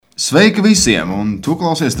Sveiki visiem, un tu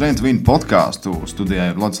klausies Train to Win podcastu. Studijā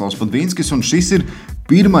ir Vladislavs Padvīnskis, un šis ir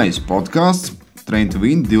pirmais podcasts Train to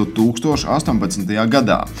Win 2018.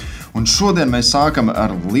 gadā. Un šodien mēs sākam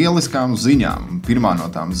ar lieliskām ziņām. Pirmā no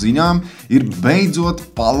tām ziņām ir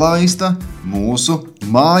beidzot palaista mūsu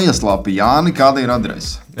mājaslapa. Jāni, kāda ir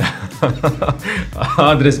adrese?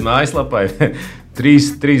 Adrese mājaslapai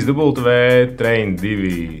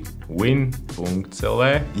 3w.train2win.lv.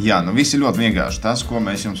 Jā, nu viss ir ļoti vienkārši. Tas, ko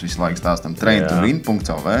mēs jums visu laiku stāstam,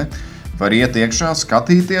 train2win.lv. Var iet iekšā,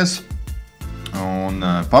 skatīties un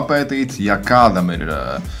papētīt, ja kādam ir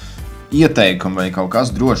ieteikumi vai kaut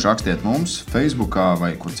kas, droši rakstiet mums Facebookā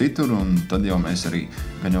vai kur citur, un tad jau mēs arī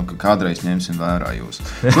gan jau kādreiz ņemsim vērā jūs.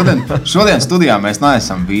 Šodien studijā mēs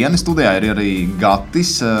neesam vieni, studijā ir arī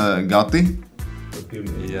Gatis. Gati.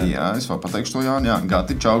 Jā, es vēl pateikšu to, Jāni. Jā,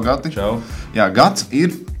 Gati, čau, Gati. Čau. Jā, Gats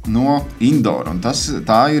ir no Indoor, un tas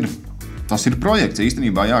ir projekts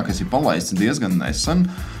īstenībā, jā, kas ir palaists diezgan nesen.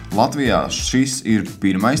 Latvijā šis ir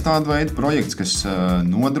pirmais tāda veida projekts, kas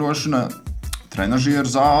nodrošina trenažieru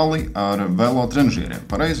zāli ar velo trenažieriem.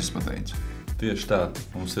 Pareizi es pateicu? Tieši tā.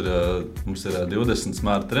 Mums ir 20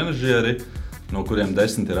 smart trenažieri, no kuriem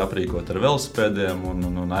 10 ir aprīkoti ar velosipēdiem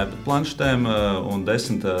un iPad planšetēm, un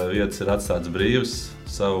 10 vietas ir atstātas brīvas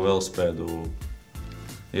savu velosipēdu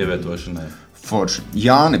ievietošanai. Forši.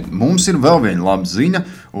 Jāni, mums ir vēl viena laba ziņa,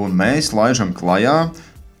 un mēs laižam klajā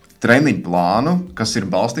treniņu plānu, kas ir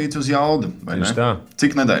balstīts uz jaudu. Tieši tā.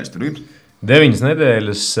 Cik nedēļas tur ir? 9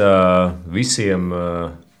 nedēļas visiem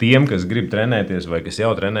tiem, kas grib trenēties vai kas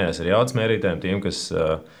jau trenējas ar jaudas mērītājiem, tiem,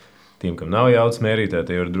 kam nav jaudas mērītāji,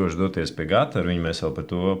 tie var droši doties pie Gata, ar viņu mēs vēl par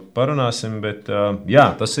to parunāsim, bet jā,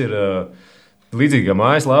 tas ir līdzīgi kā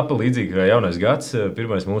mājaslapa, līdzīgi kā jaunais gads,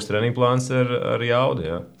 pirmais mūsu treniņu plāns ar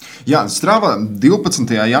jaudu. Jā, Strava 12.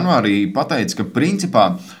 janvārī pateica, ka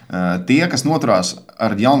principā tie, kas noturās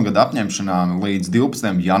ar jaungada apņemšanām līdz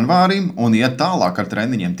 12. janvārim un iet tālāk ar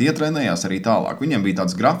treniņiem, tie trenējās arī tālāk. Viņiem bija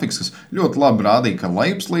tāds grafiks, kas ļoti labi rādīja, ka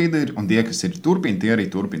lejupslīde ir, un tie, kas ir turpina, tie arī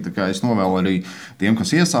turpina. Tā kā es novēlu arī tiem,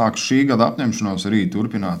 kas iesāk šī gada apņemšanos, arī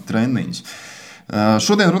turpināt treniņus.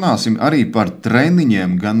 Šodien runāsim arī par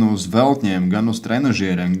treniņiem, gan uz veltņiem, gan uz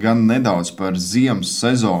trenažieriem, gan nedaudz par ziemas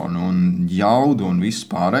sezonu un jaudu un visu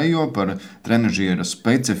pārējo, par trenažiera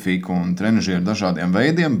specifiku un trenažieru dažādiem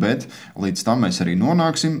veidiem, bet līdz tam mēs arī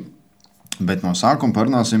nonāksim. Bet no sākuma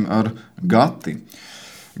parunāsim ar Gati.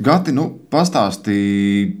 Gati, pastāstī,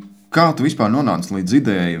 kā tu vispār nonāci līdz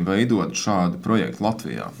idejai veidot šādu projektu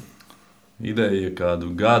Latvijā? Ideja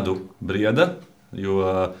kādu gadu brieda. Jo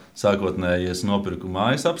sākotnēji es nopirku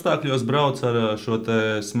mājas apstākļos, braucu ar šo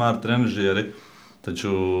smart trenažieri,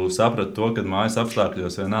 taču sapratu to, ka mājas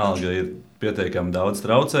apstākļos vienalga ir pietiekami daudz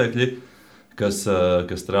traucēkļi, kas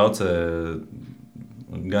traucē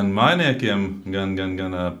gan mainiekiem, gan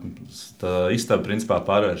istaba principā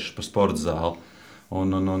pārvēršas par sporta zāli.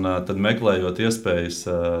 Un tad meklējot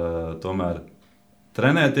iespējas tomēr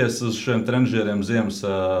trenēties uz šiem trenažieriem ziemas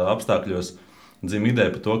apstākļos, dzimta ideja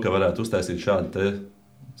par to, ka varētu uztaisīt šādu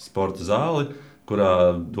sporta zāli,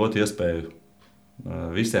 kurā dot iespēju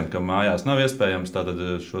visiem, kam mājās nav iespējams,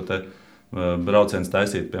 tātad šo braucienu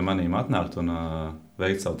taisīt pie manīm atnākt un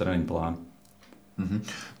veikt savu treniņu plānu.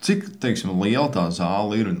 Cik, liela tā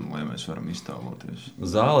zāle ir, lai mēs varam iztēloties?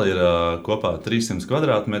 Zāle ir kopā 300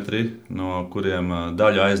 kvadrātmetri, no kuriem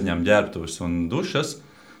daļu aizņem ģērbtuves un dušas.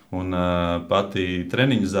 Un pati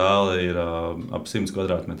treniņu zāle ir ap 100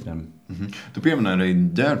 kvadrātmetriem. Tu pieminēji arī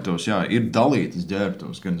ģērbtuves, jā, ir dalītas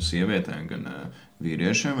ģērbtuves gan sievietēm, gan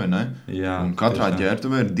vīriešiem, vai ne? Jā. Un katrā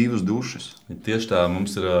ģērbtuvē ir 2 dušas. Tieši tā,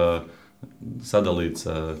 mums ir sadalīts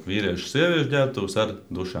vīriešu sieviešu ģērbtuves ar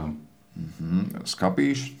dušām.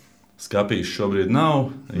 Skapīši? Skapīši šobrīd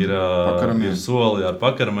nav, ir soli ar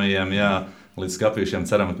pakaramajiem, jā. Līdz skapīšiem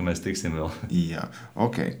ceram, ka mēs tiksim vēl. Jā,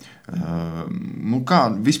 ok.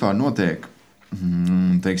 Kā vispār notiek,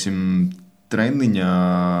 treniņa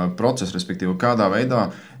process, respektīvi, kādā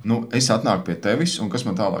veidā es atnāku pie tevis un kas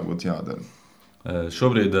man tālāk būtu jādara?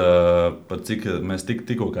 Šobrīd, par cik mēs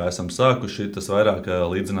tikko esam sākuši, tas vairāk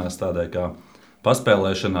līdzinās tādai kā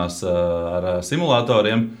paspēlēšanās ar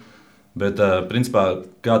simulatoriem, bet principā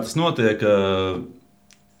kā tas notiek,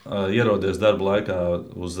 ierodies darba laikā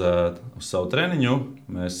uz savu treniņu,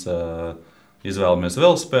 mēs izvēlamies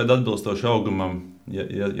velosipēdu atbilstoši augumam.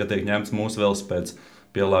 Ja tiek ņemts mūsu velosipēds,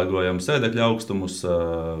 pielāgojam sēdekļa augstumus,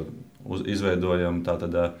 izveidojam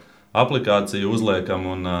tātad aplikāciju, uzliekam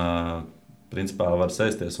un principā var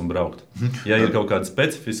sēsties un braukt. Ja ir kaut kādi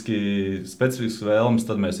specifiski vēlmes,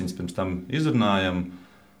 tad mēs viņus pirms tam izrunājam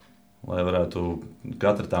lai varētu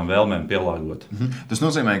katru tām vēlmēm pielāgot. Tas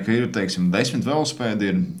nozīmē, ka ir 10 velosipēdi,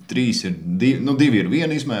 ir 3, ir 2, nu 2 ir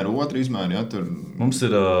viena izmēra, otra izmēra. Ja, tur... Mums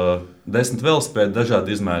ir 10 velosipēdi, dažādi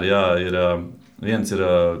izmēri. Jā, viens ir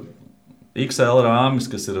XL rāmis,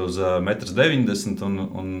 kas ir uz 1,90 m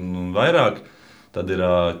un vairāk. Tad ir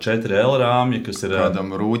 4L rāmji, kas ir.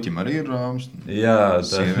 Kādam rūķim arī ir rāmis? Jā,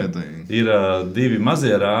 ir 2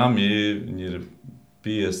 mazie rāmji, viņi ir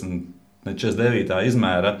 49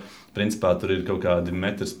 izmēra. Principā tur ir kaut kādi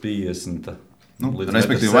 1,50 m.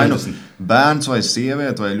 Respektīvi, vai nu bērns, vai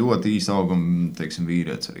sieviete, vai ļoti īsa auguma,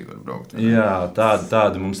 vīrietis arī var braukt. Jā,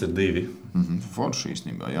 tādi mums ir 2. Forši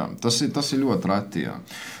īstenībā, jā. Tas ir ļoti reti, jā.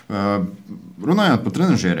 Runājot par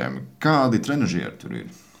trenažieriem, kādi trenažieri tur ir?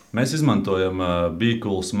 Mēs izmantojam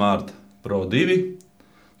Be-Cool Smart Pro 2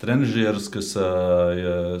 trenažierus, kas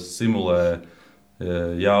simulē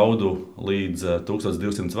jaudu līdz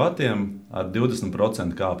 1200 vatiem ar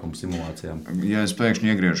 20% kāpumu simulācijām. Ja es pēkšņi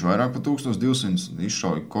iegriežu vairāk par 1200,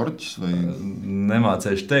 izšauju korķis vai...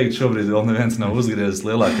 Nemācēšu teikt, šobrīd vēl neviens nav uzgriezis.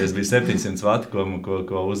 Lielākais bija 700 vati,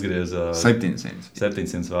 ko uzgrieza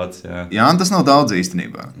 700 vats. Jā, tas nav daudz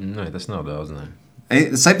īstenībā. Nē, tas nav daudz, nē.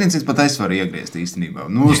 700 pat es varu iegriezt īstenībā.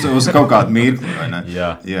 Nu, uz kaut kādu mirkli, vai ne?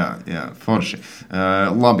 Jā, forši.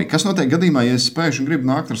 Labi, kas notiek gadījumā, ja es pēkšņi gribu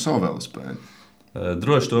nākt ar savu velosipēdu?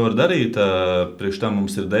 Droši to var darīt. Priekš tam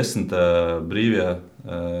mums ir 10 brīvie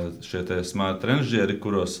šie smart trenažieri,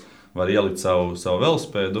 kuros var ielikt savu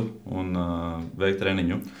velosipēdu un veikt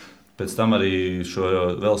treniņu. Pēc tam arī šo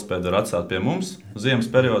velosipēdu var atstāt pie mums ziemas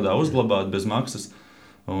periodā, uzglabāt bez maksas.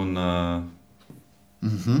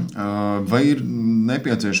 Vai ir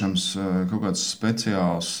nepieciešams kaut kāds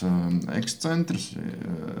speciāls ekscentrs?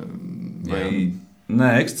 Vai...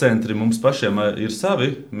 Nē, ekscentri mums pašiem ir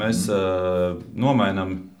savi. Mēs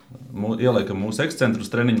nomainām, ieliekam mūsu ekscentru uz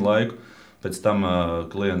treniņu laiku. Pēc tam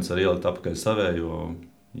klients var ielikt apakaļ savējo,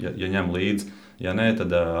 ja ņem līdzi. Ja nē,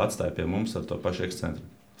 tad atstāja pie mums ar to pašu ekscentru.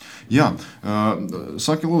 Jā,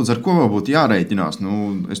 saki lūdzu, ar ko vēl būtu jārēķinās?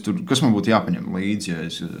 Kas man būtu jāpaņem līdzi, ja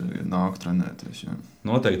es nāku trenēties? Jā?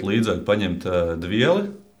 Noteikti līdzi vajag paņemt dvieli,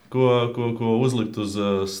 ko uzlikt uz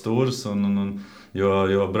stūres,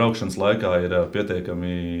 jo braukšanas laikā ir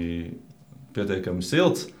pietiekami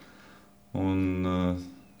silts.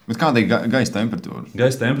 Bet kāda ir gaisa temperatūra?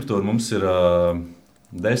 Gaisa temperatūra mums ir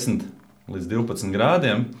 10 līdz 12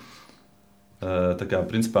 grādiem. Tā kā,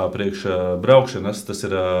 principā, priekš braukšanas tas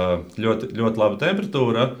ir ļoti, ļoti laba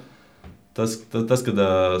temperatūra. Tas kad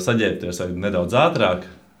saģērbties nedaudz ātrāk.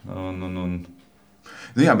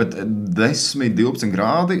 Jā, bet 10, 12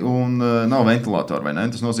 grādi un nav ventilātora, vai ne?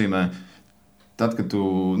 Tas nozīmē, tad, kad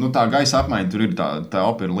tā gaisa apmaiņa tur ir, tā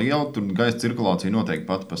opa ir liela, tur gaisa cirkulācija noteikti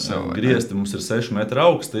pati pa sev. Griezti mums ir 6 metri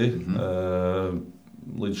augsti.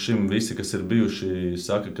 Līdz šim visi, kas ir bijuši,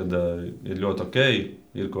 saka, ka ir ļoti ok,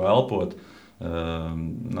 ir ko elpot.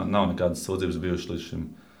 Nav nekādas sūdzības bijušas līdz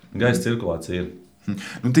šim. Gaisa cirkulācija ir.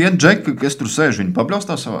 Tie džeki, kas tur sēž, viņi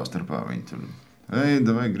papļaustā savā starpā. Viņi tur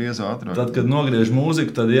vai griez ātrāk. Tad, kad nogriež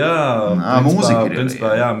mūziku, tad jā.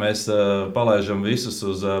 Principā, jā, mēs palaižam visus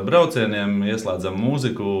uz braucieniem, ieslēdzam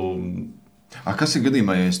mūziku. Kas ir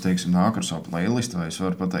gadījumā, ja es nāku ar savu playlistu, vai es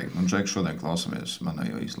varu pateikt, Džeki, šodien klausamies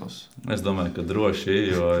manējo izlasu? Es domāju, ka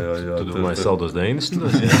droši, jo tu domāji saldos 90?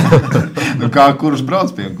 Kurus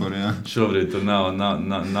brauc pie kur, jā? Šobrīd tur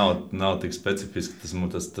nav tik specifiski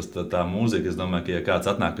tā mūzika. Es domāju, ka ja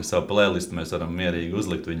kāds atnāk ar savu playlistu, mēs varam mierīgi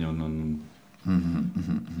uzlikt viņu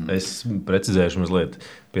Es precizēšu mazliet.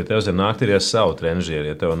 Pie tevis ir nākt ar savu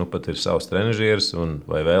trenažieri. Ja tev pat ir savs trenažieris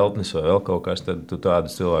vai veltnis vai vēl kaut kas, tad tu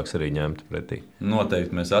tādus cilvēkus arī ņemtu pretī.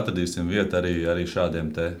 Noteikti mēs atradīsim vietu arī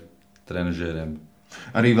šādiem trenažieriem.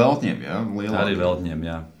 Arī veltņiem, jā? Lielākiem. Arī veltņiem,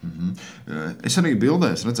 jā. Es arī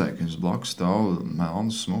bildēs redzēju, ka jums blakus stāv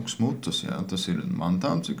melns smuks mutes, jā? Tas ir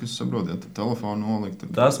mantām, cik es saprotu, ja telefonu nolikt.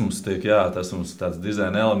 Tas mums tāds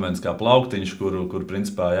dizaina elements kā plauktiņš, kur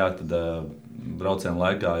principā, jā, tad brauciena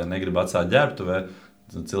laikā, ja negrib atstāt ģērbtuvē,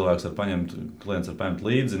 klients var paņemt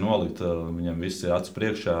līdzi, nolikt, viņam viss ir acu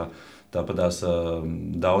priekšā, tāpatās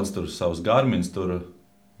daudz tur savus garmiņus tur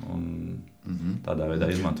tādā veidā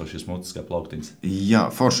izmanto šīs mutes kā plauktiņas. Jā,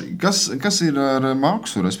 forši. Kas ir ar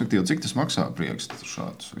maksu, respektīvi, cik tas maksā prieks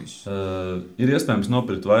šādus visus? Ir iespējams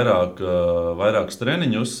nopirkt vairākus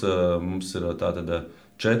treniņus. Mums ir tātad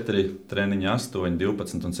 4 treniņi, 8,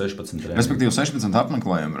 12 un 16 treniņi. Respektīvi, 16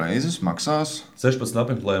 apmeklējumu reizes maksās? 16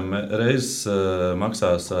 apmeklējumu reizes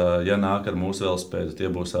maksās, ja nāk ar mūsu velosipēdu, tie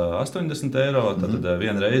būs 80 eiro, tad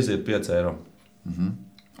viena reize ir 5 eiro.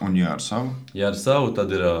 Un ja ar savu? Ja ar savu, tad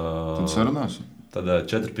ir... Tad sarunās? Tad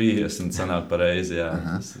 4,50 sanāk par reizi, jā.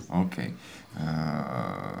 Ok.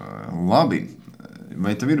 Labi.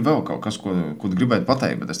 vai tev ir vēl kaut kas, ko tu gribētu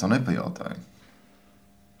pateikt, bet es tev nepajautāju?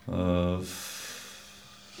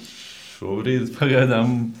 Šobrīd pagaidām.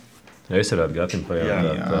 Es varētu Gatim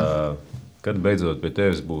pajautāt, kad beidzot pie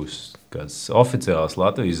tevis būs kāds oficiāls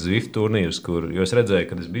Latvijas Zwift turnīrs, jo es redzēju,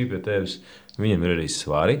 kad es biju pie tevis, viņiem ir arī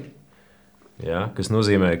svari. Ja, kas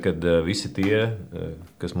nozīmē, ka visi tie,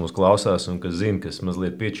 kas mūs klausās un kas zina, kas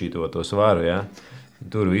mazliet piečīto to svaru, ja,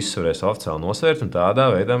 tur viss varēs oficiāli nosvērt, un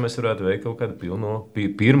tādā veidā mēs varētu veikt kaut kādu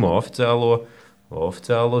pirmo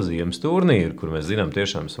oficiālo ziemas turnīru, kur mēs zinām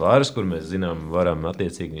tiešām svarus, kur mēs zinām, varam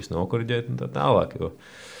attiecīgi viņus nokoriģēt un tā tālāk.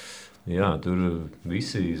 Jā, tur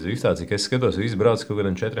visi Zwiftā, cik es skatos, visi brauc kaut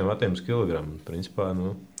kādiem 4 vatiem uz kilogramu. Principā,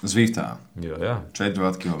 Zwiftā? Jā. 4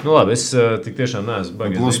 vati kilogramu. Nu labi, es tik tiešām neesmu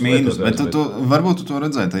baigi. Plus mīnus, bet varbūt tu to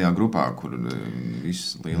redzēji tajā grupā, kur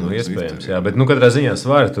viss lielais iespējams, jā, bet katrā ziņā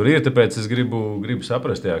svari tur ir, tāpēc es gribu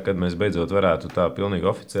saprast, kad mēs beidzot varētu tā pilnīgi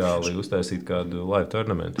oficiāli uztaisīt kādu live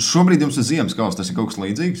turnamentu. Šobrīd jums ir ziemas kausa, tas ir kaut kas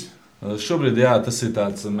līdzīgs? Šobrīd, jā, tas ir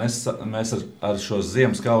tāds, mēs ar šo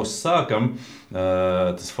ziemas kausu sākam.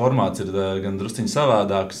 Tas formāts ir gan drusciņi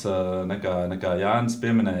savādāks nekā Jānis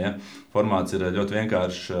pieminēja. Formāts ir ļoti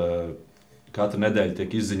vienkāršs. Katru nedēļu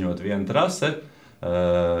tiek izziņot viena trase.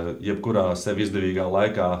 Jebkurā sev izdevīgā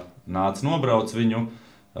laikā nāc nobrauc viņu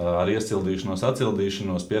ar iesildīšanos,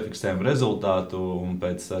 atcildīšanos, piefiksējam rezultātu un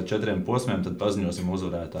pēc 4 posmiem tad paziņosim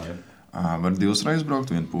uzvarētāju. Var 2 reizes braukt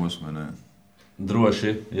vienu posmu, vai ne?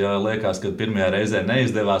 Droši, ja liekas, ka pirmajā reizē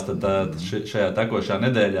neizdevās, tad šajā tekošā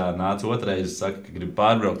nedēļā nāc otrais, saka, ka grib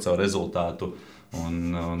pārbraukt savu rezultātu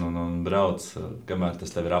un brauc, kamēr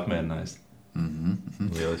tas tev ir apmierinājis.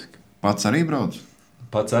 Lieliski. Pats arī brauc?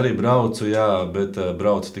 Pats arī braucu, jā, bet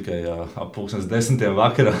braucu tikai ap 10:00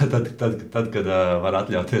 vakarā, tad kad var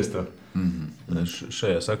atļauties to.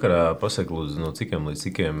 Šajā sakarā pasaka, lūdzu, no cikiem līdz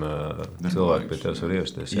cikiem cilvēki pie tevis var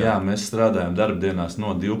ierasties? Jā, mēs strādājam darbdienās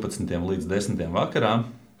no 12 līdz 10 vakarā.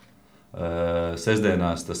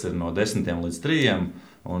 Sestdienās tas ir no 10 līdz 3.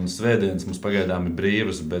 Un svētdienas mums pagaidām ir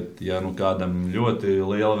brīvas, bet ja kādam ļoti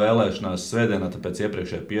liela vēlēšanās svētdienā, tāpēc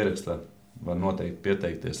iepriekšējā pierakstā var noteikti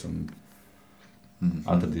pieteikties un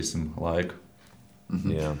atradīsim laiku.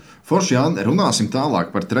 Forši, jā, runāsim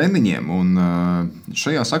tālāk par treniņiem, un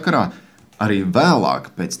šajā sakarā arī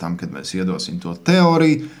vēlāk, pēc tam, kad mēs iedosim to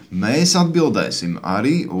teoriju, mēs atbildēsim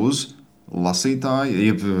arī uz lasītāju,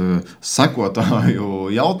 jeb sekotāju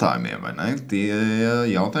jautājumiem, vai ne? Tie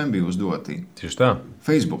jautājumi bija uzdoti tieši tā.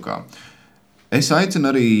 Facebookā. Es aicinu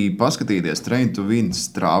arī paskatīties Train to Win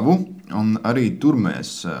stravu, un arī tur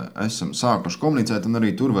mēs esam sākuši komunicēt, un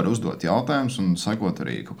arī tur var uzdot jautājumus un sekot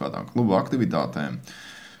arī kaut kādām klubu aktivitātēm.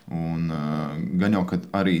 Un gan jau, ka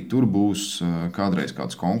arī tur būs kādreiz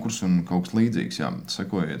kāds konkurss un kaut kas līdzīgs. Jā,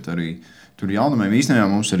 sekojiet arī tur jaunumiem. Īstenībā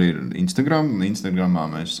mums arī ir Instagram. Instagramā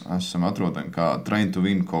mēs esam atrodami kā Train to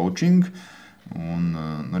Win coaching. Un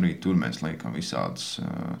arī tur mēs liekam visādus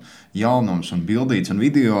jaunumus un bildītes un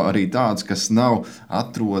video arī tāds, kas nav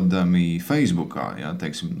atrodami Facebookā. Jā,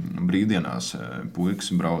 teiksim, brīvdienās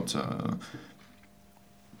puikas brauca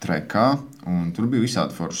trekā, un tur bija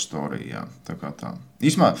visādi forši storija. Tā.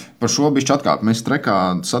 Īsumā par šo bišķi atkāp. Mēs trekā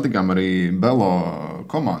satikām arī Belo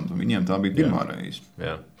komandu. Viņiem tā bija pirmā reize.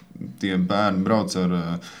 Jā. Tie bērni brauc ar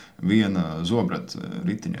viena zobrata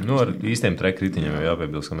ritiņiem. Nu, ar īstiem treka ritiņiem jau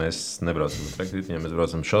jāpiebilst, ka mēs nebraucam ar treka ritiņiem, mēs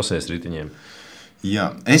braucam šoseis ritiņiem.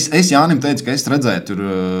 Jā. Es Jānim teicu, ka es redzēju tur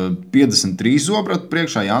 53 zobratu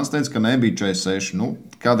priekšā. Jānis teica, ka nebija 46. Nu,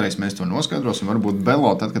 kādreiz mēs to noskaidrosim. Varbūt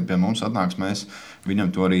Belo, tad, kad pie mums atnāks, mēs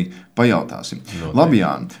viņam to arī pajautāsim. Labi,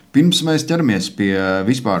 Jāni, pirms mēs ķeramies pie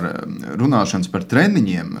vispār runāšanas par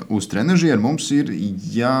treniņiem uz trenažieru, mums ir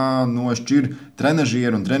jānošķir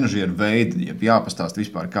trenažieru un trenažieru veidi, jāpastāst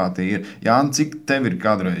vispār, kā tie ir. Jāni, cik tev ir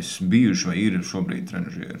kādreiz bijuši vai ir šobrīd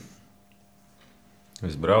trenažieri?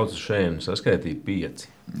 Es braucu šeit un saskaitīju 5.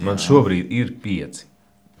 Man šobrīd ir 5.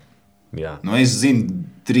 Jā. Nu, es zinu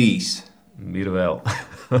 3. Ir vēl.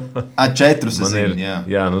 4 es zinu, jā.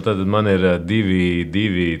 Jā, nu tad man ir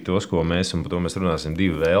 2 tos, ko mēs, un par to mēs runāsim,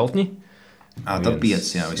 2 vēltņi. Tad 5,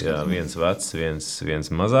 jā. Jā, viens vecs, viens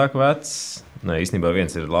mazāk vecs. Nē, īstenībā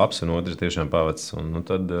viens ir labs un otrs tiešām pavecs. Un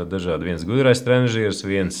tad dažādi viens gudrais trenažieris,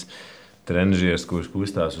 viens trenažieris, kurš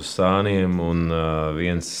kustās uz sāniem, un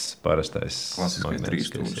viens parastais klasiskais 3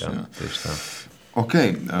 stūrs. Jā, tieši tā. Ok.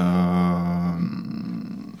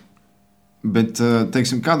 Bet,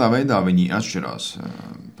 teiksim, kādā veidā viņi atšķirās?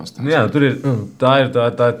 Jā, tur ir,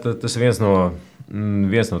 tas ir viens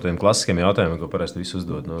no tiem klasiskiem jautājumiem, ko parasti visi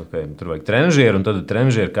uzdod. Nu, tur vajag trenažieru, un tad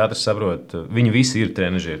trenažieri katrs saprot, viņi visi ir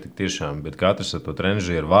trenažieri, tik tiešām, bet katrs ar to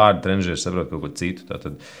trenažieru vārdu trenažieri saprot kaut ko citu.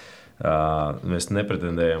 Tātad, mēs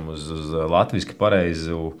nepretendējam uz latviski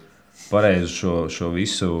pareizu pareizu šo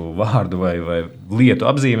visu vārdu vai lietu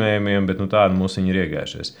apzīmējumiem, bet tādu mums viņi ir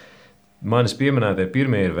iegājušies. Manis pieminētie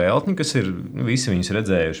pirmie ir veltņi, kas ir visi viņus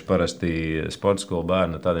redzējuši. Parasti sporta skolu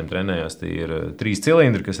bērni tādiem trenējās. Tie ir 3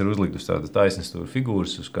 cilindri, kas ir uzlikti uz tādas taisnas stūra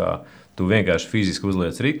figūras, uz kā tu vienkārši fiziski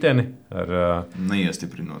uzliec riteni.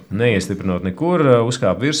 Neiestiprinot nekur,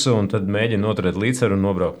 uzkāp virsū un tad mēģina noturēt līdzsvaru un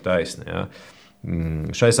nobraukt taisni. Ja.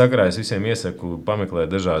 Šai sakarā es visiem iesaku pameklēt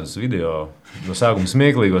dažādus video, no sākuma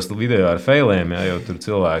smieklīgos video ar failiem, ja, jo tur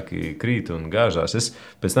cilvēki krīt un gāžās. Es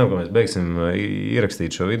pēc tam, kad mēs beigsim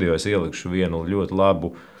ierakstīt šo video, es ielikšu vienu ļoti labu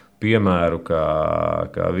piemēru,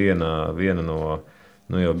 kā viena no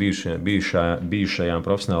jau bijušajām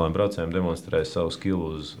profesionālām braucējiem demonstrē savu skilu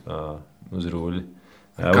uz rūļi.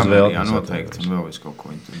 Jā, noteikti. Un vēl visu kaut ko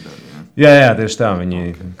viņi tur dara. Jā, tieši tā.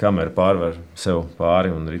 Viņi kameru pārvar sev pāri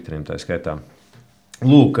un ritenim tā skaitā.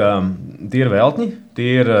 Lūk, tie ir veltņi.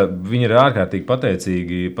 Viņi ir ārkārtīgi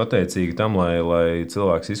pateicīgi tam, lai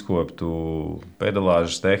cilvēks izkoptu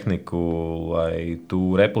pedalāžas tehniku, lai tu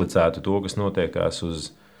replicētu to, kas notiekās uz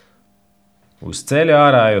ceļa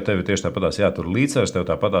ārā, jo tev tieši tāpatās jātur līdzsvars, tev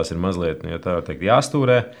tāpatās ir mazliet, ja tā var teikt,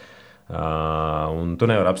 jāstūrē, un tu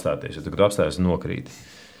nevar apstāties, jo tu apstājies un nokrīti.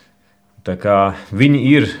 Tā kā viņi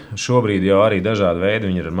ir šobrīd jau arī dažādi veidi,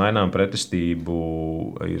 viņi ir ar mainām pretestību,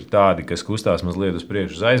 ir tādi, kas kustās mazliet uz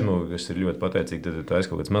priekšu uz aizmuguri, kas ir ļoti pateicīgi, tad tu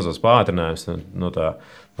esi kaut kāds mazos pātrinājums, no tā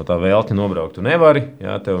veltņa nobraukt tu nevari,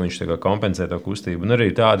 jā, tev viņš tā kā kompensē tavu kustību, un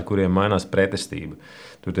arī tādi, kuriem mainās pretestība.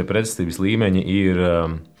 Tur tie pretestības līmeņi ir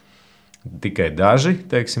tikai daži,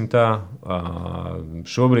 teiksim tā.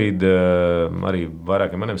 Šobrīd arī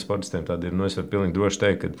vairākiem maniem sportistiem tādi ir, es varu pilnīgi droši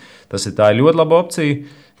teikt, ka tā ir ļoti laba opcija,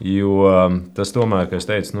 jo tas tomēr, kā es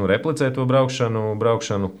teicu, replicē to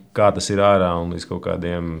braukšanu, kā tas ir ārā un līdz kaut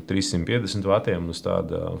kādiem 350 vatiem uz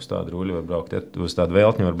tādu ruļu var braukt, uz tādu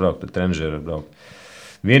veltņu var braukt, tad trenžeri var braukt.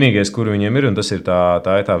 Vienīgais, kur viņiem ir, un tas ir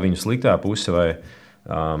tā viņu sliktā puse vai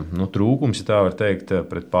trūkums, ja tā var teikt,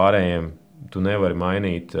 pret pārējiem, tu nevari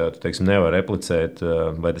mainīt, tu teiksim, nevari replicēt,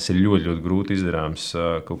 vai tas ir ļoti, ļoti grūti izdarāms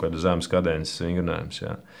kaut kāda zemes kadences vingrinājums.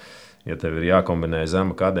 Jā. Ja tev ir jākombinē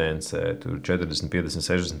zema kadence, tur 40, 50,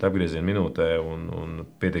 60 apgriezienu minūtē un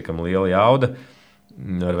pietiekami liela jauda,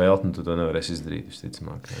 ar veltni tu to nevarēsi izdarīt,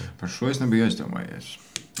 visticamāk. Par šo es nebiju aizdomājies.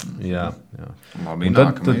 Jā. Labi,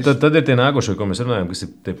 tad ir tie nākošie, ko mēs runājam, kas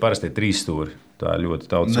ir tie parastie 3 stūri. Tā ļoti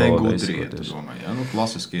tautas valodā izskaties.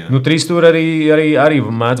 Klasiskie. 3 stūri arī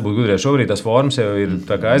mēdz būt gudrie. Šobrīd tās formas jau ir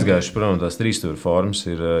aizgājušas prom, tās 3 stūri formas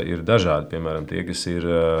ir dažādi. Piemēram, tie,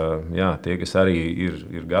 kas arī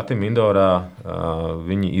ir gati indorā,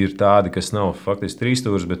 viņi ir tādi, kas nav faktiski 3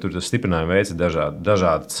 stūris, bet tur tas stiprinājuma veids ir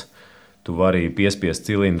dažāds. Tu vari piespiest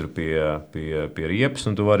cilindru pie riepas,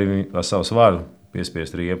 un tu vari ar savu svaru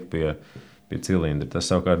piespiest riepu pie cilindra. Tas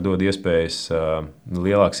savukārt dod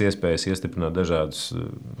lielākas iespējas iestiprināt dažādus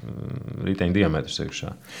riteņu diametrus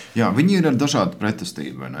iekšā. Jā, viņi ir ar dažādu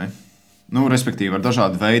pretestību, vai ne? Respektīvi, ar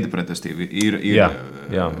dažādu veidu pretestību. Jā,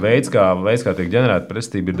 veids, kā tiek ģenerēta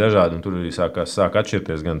pretestība, ir dažādi, un tur arī sāk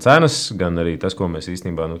atšķirties gan cenas, gan arī tas, ko mēs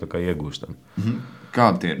īstenībā iegūstam.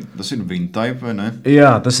 Kādi tie ir? Tas ir wind-type, vai ne?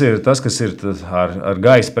 Jā, tas ir tas, kas ir ar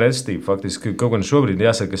gaisa pretestību. Faktiski, kaut gan šobrīd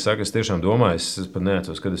jāsaka, es tiešām domāju, es pat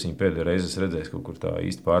neatceros, kad es viņu pēdējo reizi redzēju kaut kur tā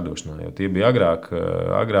īsti pārdošanā, jo tie bija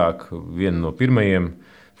agrāk viena no pirmajiem.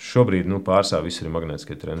 Šobrīd pārsvarā viss ir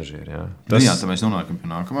magnētiskie trenžeri. Tā mēs nonākam pie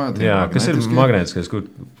nākamā. Kas ir magnētiskais, kur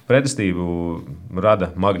pretestību rada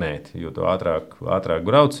magnēti. Jo tu ātrāk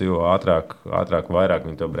brauc, jo ātrāk vairāk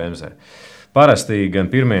viņi to bremzē. Parasti gan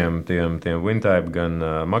pirmajiem tiem wind-type, gan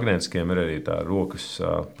magnētiskiem ir arī tā rokas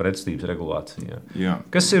pretestības regulācija. Jā.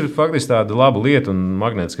 Kas ir faktiski tāda laba lieta, un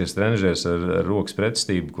magnētiskais trenžers ar rokas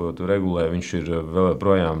pretestību, ko tu regulē, viņš ir vēl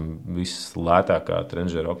projām vislētākā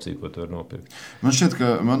trenžera opcija, ko tu var nopirkt. Man šķiet,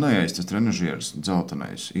 ka manējais tas trenžers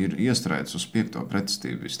dzeltenais ir iestrēdis uz 5.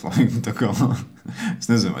 pretestību visu laiku. Tā kā,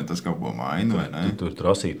 es nezinu, vai tas kaut ko maina vai ne. Tu tur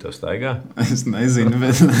trosīt to staigā? Es nezinu,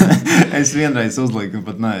 bet es vienreiz uzliku,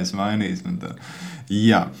 pat neesmu mainījis.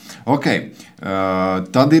 Jā, ok.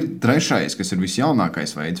 Tad ir 3, kas ir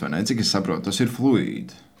visjaunākais veids, vai ne? Cik es saprotu, tas ir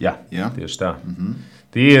fluīdi. Jā, tieši tā.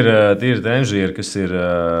 Tie ir trenžeri, kas ir,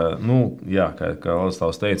 kā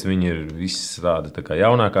Laslavs teica, viņi ir visi tāda tā kā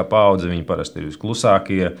jaunākā paudze, viņi parasti ir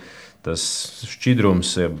visklusākie. Tas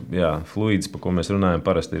šķidrums, fluīds, par ko mēs runājam,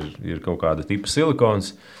 parasti ir kaut kāda tipa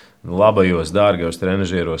silikons. Labajos, dārgajos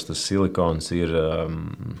trenžeros tas silikons ir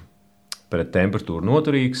pret temperatūru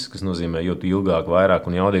noturīgs, kas nozīmē, jo tu ilgāk, vairāk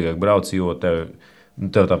un jaudīgāk brauc, jo tev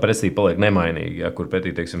tā pretestība paliek nemainīga. Ja, kur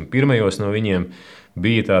pretī, teiksim, pirmajos no viņiem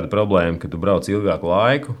bija tāda problēma, ka tu brauc ilgāku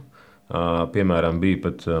laiku, Piemēram, bija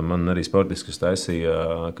pat man arī sportists, kas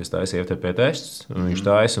taisīja FTP testus. Viņš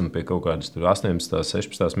taisa un pie kaut kādas 18,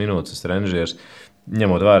 16 minūtes trenižieris,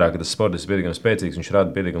 ņemot vērā, ka tas sportists ir pietiekami spēcīgs, viņš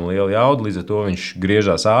rada pietiekami lielu jaudu, līdz ar to viņš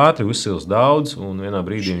griežās ātri, uzsils daudz, un vienā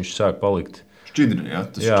brīdī viņš sāk palikt šķidri,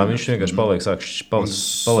 viņš vienkārši paliek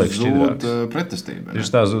šķidrāks. Pretestība.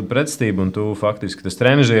 Viņš tā zūd pretestība, un tu faktiski tas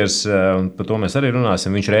trenižieris, un par to mēs arī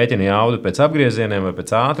runāsim, viņš rēķina jaudu pēc apgriezieniem vai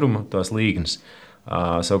pēc ātruma, tās līknes.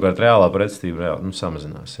 Savukārt reālā pretestība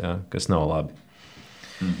samazinās, kas nav labi.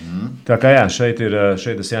 Tā kā šeit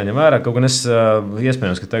tas jāņem vērā. Kaut gan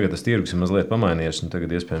iespējams, ka tagad tas tirgus ir mazliet pamainījies, un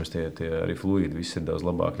tagad iespējams tie arī fluīdi viss ir daudz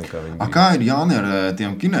labāk nekā viņi bija. Kā ir Jāni ar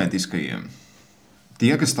tiem kinētiskajiem?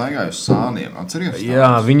 Tie, kas staigāja uz sāniem, atceries?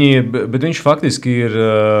 Bet viņš faktiski ir,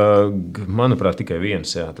 manuprāt, tikai viens.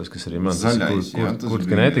 Tas, kas arī man kur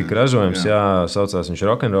kinetika ražojums, saucās viņš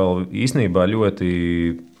rock'n'roll. Īstenībā ļoti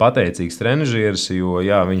pateicīgs trenižieris, jo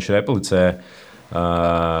viņš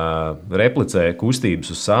replicē kustības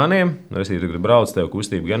uz sāniem. Respektīvi, tu brauc tev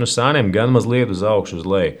kustību gan uz sāniem, gan mazliet uz augšu, uz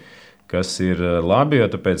leju. Kas ir labi, jo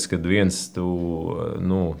tāpēc, kad viens tu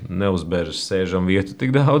neuzbērs sēžam vietu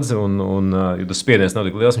tik daudz, un ja tas spiediens nav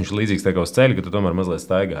tik liels, viņš ir līdzīgs tā kā uz ceļa, ka tu tomēr mazliet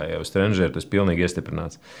staigā. Ja uz trenižieru tu esi pilnīgi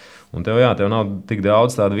iestiprināts. Un tev nav tik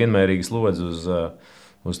daudz tādu vienmērīgu slodzi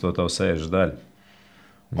uz to tavu sēžu daļu.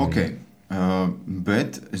 Okay.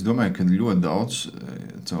 Bet es domāju, ka ļoti daudz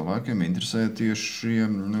cilvēkiem interesē tieši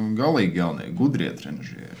šie galīgi jaunie, gudrie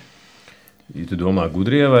trenižieri. Ja tu domā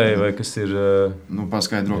gudrie vai kas ir...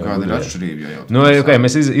 Paskaidro, kāda ir atšķirība.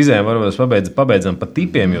 Mēs izējām, varbūt pabeidzam pa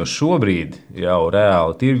tipiem, jo šobrīd jau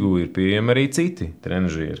reāli tirgu ir pieejami arī citi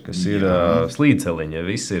trenižieri, kas ir slīdceliņi.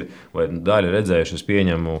 Visi ir, vai daļa redzējuši, es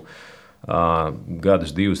pieņemu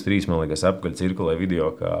gadus, 2, 3, man liekas, apkaļ cirkulē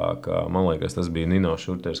video, kā man liekas, tas bija Nino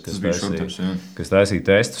Šurters, kas taisīja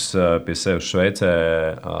testus pie sevis Šveicē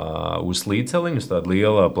uz slīdceliņu, tāda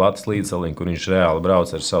liela, plata slīdceliņa, kur viņš reāli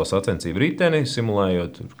brauc ar savu sacensību riteni,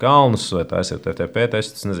 simulējot kalnus vai taisot TTP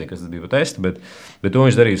testus, nezinu, kas tas bija pa testu, bet to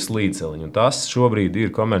viņš darīja uz slīdceliņu. Un tas šobrīd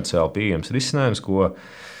ir komerciāli pieejams risinājums, ko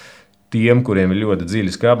tiem, kuriem ir ļoti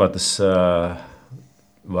dziļas kabatas,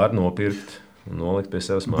 var nopirkt un nolikt pie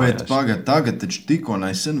sevis mājās. Bet tagad taču tikko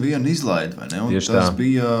nesen vienu izlaid, vai ne? Un tieši tas tā.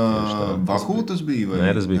 Bija Vahu, tas bija? Vai?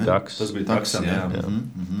 Nē, tas bija Taks. Tas bija Taksam, jā.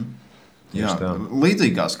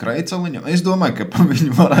 Līdzīgā skrejceliņa. Es domāju, ka pa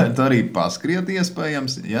viņu varētu arī paskriet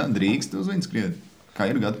iespējams. Jā, drīkst uz viņu skriet. Kā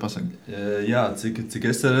ir gadu pasaka? Jā, cik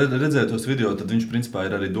es redzēju tos video, tad viņš principā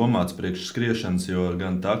ir arī domāts priekš skriešanas, jo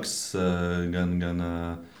gan Taks, gan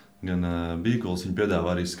Bīkuls viņi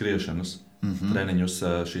piedāvā arī skriešanas. Treniņus,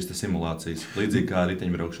 šīs simulācijas, līdzīgi kā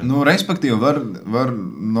riteņbraukšana. Respektīvi, var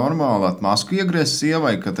normāli masku iegriezt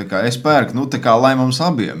sievai, ka es pērku, lai mums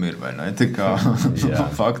abiem ir, vai ne?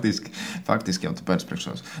 Faktiski jau tu pēc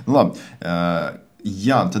priekšos. Labi,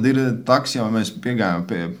 tad ir Taks, jau mēs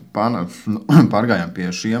pārgājām pie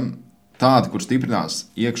šiem tādi, kur stiprinās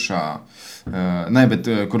iekšā,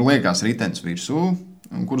 kur liekās ritenis virsū,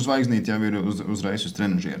 un kur zvaigznīte jau ir uzreiz uz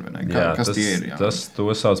trenižieru. Kas tie ir?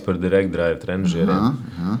 To sauc par direct drive trenižieriem,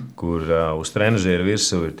 kur uz trenižieru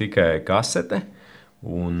virsū ir tikai kasete.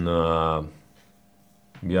 Un,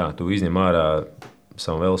 tu izņem ārā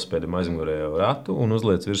savu velosipēdu aizmugurējo ratu un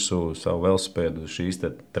uzliec virsū savu velosipēdu šīs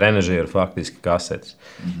trenižieru faktiski kasetes.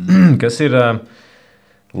 Kas ir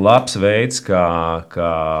labs veids, kā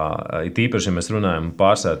tīpaši, ja mēs runājam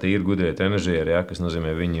pārsvarā tīri gudrie trenižieri, kas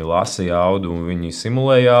nozīmē, viņi lasa jaudu un viņi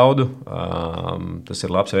simulē jaudu. Tas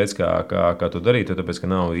ir labs veids, kā to darīt, tāpēc, ka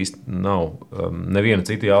nav neviena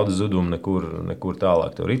cita jaudas zuduma nekur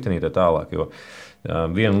tālāk, tev ritenī tā tālāk, jo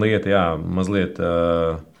viena lieta, mazliet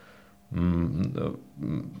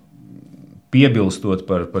piebilstot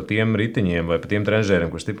par tiem riteņiem vai par tiem trenižieriem,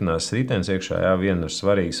 kur stiprinās ritenis iekšā, viena ir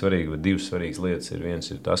svarīga, vai divas svarīgas lietas.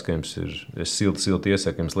 Viens ir tas, ka jums es silti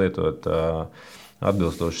iesaku jums lietot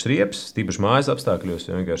atbilstošas riepas, tīpaši mājas apstākļos,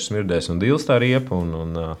 jo vienkārši smirdēs un dils tā riepa,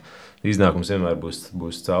 un iznākums vienmēr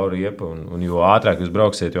būs cauri riepa, un jo ātrāk jūs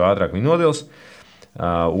brauksiet, jo ātrāk viņi nodils.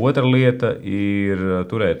 Otra lieta ir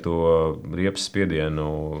turēt to riepas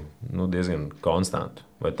spiedienu diezgan konstantu,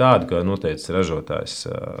 vai tādu, kā noteicis ražotājs,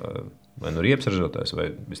 vai riepas ražotājs,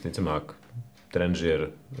 vai visticamāk trenižieru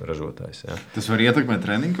ražotājs. Jā. Tas var ietekmēt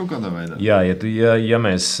treniņu kaut kādā veidā? Jā, ja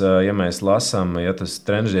mēs lasām, ja tas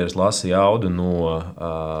trenižieris lasa jaudu no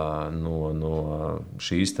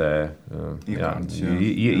šīs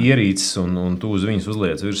ierīces un tu uz viņas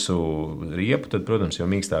uzliec virsū riepu, tad, protams, jo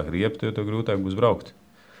mīkstāk riepu, jo grūtāk būs braukt.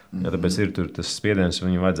 Jā, tāpēc ir tas spiediens,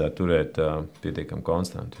 viņu vajadzētu turēt pietiekami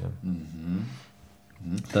konstantu. Jā.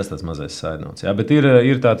 Tas tāds mazais saidnots. Jā, bet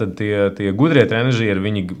ir tātad tie gudrie trenažieri,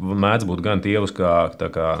 viņi mēdz būt gan tie, uz kā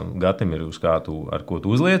Gatim ir, uz kā tu, ar ko tu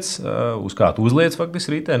uzliec,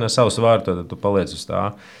 faktiski ritēni ar savu svāru, tad tu paliec uz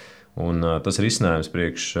tā. Un tas ir izcinājums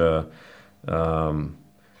priekš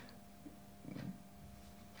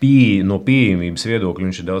no pieejamības viedokļa.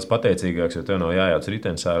 Viņš ir daudz pateicīgāks, jo tev nav jājauc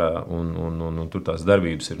ritenis ārā, un tur tās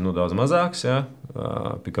darbības ir daudz mazākas.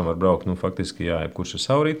 Pikam var braukt, faktiski, jebkurš ar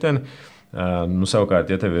savu riteni. Savukārt,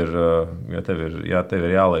 ja tev ir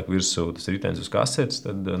jāliek virsū tas ritenis uz kasetes,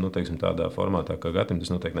 tad teiksim, tādā formātā, kā Gatim, tas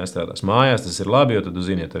noteikti nestrādās mājās. Tas ir labi, jo tad tu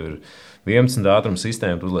zini, ja tev ir 11 ātruma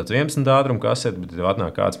sistēma, tu uzliec 11 ātruma kaseti, bet ja tev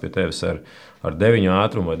atnāk kāds pie tevis ar 9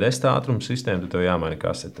 ātruma vai 10 ātruma sistēmu, tad tev jāmaina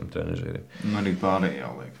kaseti tam trenažierim. Arī pārējie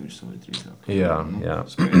jāliek virsū drīzāk. Jā.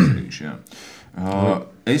 Spēcīgs, jā.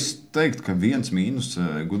 Es teiktu, ka viens mīnus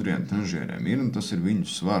gudriem trenažieriem ir, un tas ir viņu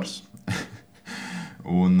svars.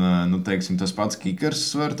 Un, teiksim, tas pats kikers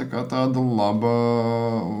sver tā kā tāda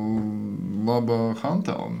laba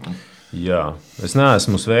hantela. Jā, es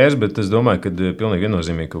neesmu svērs, bet es domāju, ka pilnīgi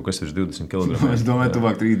viennozīmīgi kaut kas virs 20 kg. Es domāju,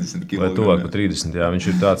 tuvāk 30 kg. Vai tuvāk par 30, jā. Viņš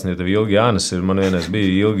ir tāds, ja tev ilgi jānes ir, man vienreiz bija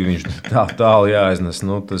ilgi, viņš tālu jāiznes,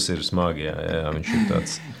 tas ir smagi, jā, viņš ir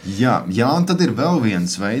tāds. Jā, un tad ir vēl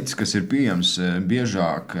viens veids, kas ir pieejams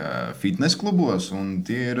biežāk fitness klubos, un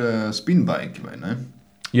tie ir spinbaiki, vai ne?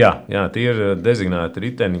 Jā, tie ir dezignēti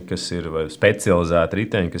riteņi, kas ir specializēti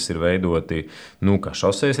riteņi, kas ir veidoti kā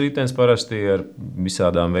šosejas ritenis parasti ar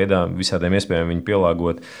visādiem iespējām viņu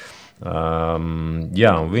pielāgot. Un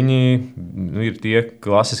viņi ir tie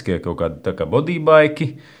klasiskie kaut kādi tā kā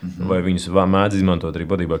bodybike, vai viņus mēdz izmantot arī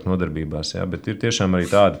bodybike nodarbībās. Jā, bet ir tiešām arī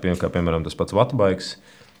tādi, kā piemēram tas pats wattbikes,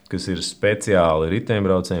 kas ir speciāli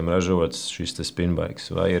riteņbraucējiem ražots šis spinbikes,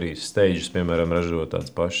 vai arī stages, piemēram, ražot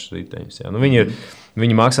tādas pašas riteņus.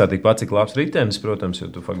 Viņi maksā tikpat, cik labs ritenis, protams, jo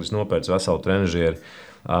tu faktiski nopērci veselu trenažieri.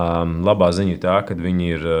 Labā ziņa ir tā, ka viņi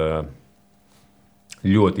ir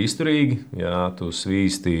ļoti izturīgi. Jā, tu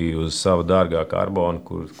svīsti uz savu dārgā karbonu,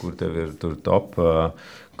 kur tev ir top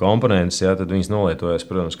komponents, jā, tad viņas nolietojas,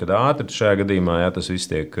 protams, kad ātri šajā gadījumā tas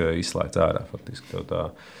viss tiek izslēgts ārā. Faktiski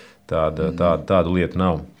tev tādu lietu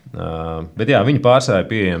nav. Bet jā, viņi pārstāja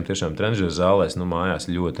pieejami tiešām trenažieru zālēs, mājās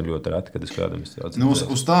ļoti, ļoti reti, kad es kādam izstrādāju.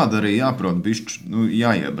 Uz tādu arī jāprot bišķi,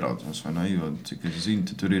 jāiebraucas, vai ne? Jo, cik es zinu,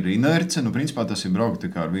 tur ir inerce, principā tas ir braukt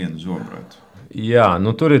tikai ar vienu zobratu. Jā,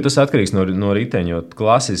 tur ir tas atkarīgs no riteņa, jo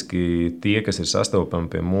klasiski tie, kas ir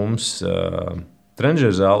sastopami pie mums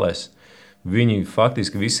trenažieru zālēs, viņi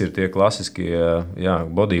faktiski visi ir tie klasiskie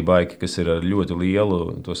bodybike, kas ir ar ļoti lielu,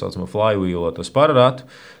 to saucamo flywheel, to sparratu,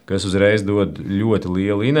 kas uzreiz dod ļoti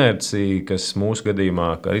lielu inerciju, kas mūsu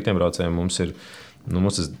gadījumā, kā riteņbraucējiem, mums ir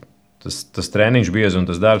tas treniņš bieži un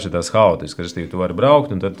tas darbs ir tāds haotisks, ka tu vari braukt,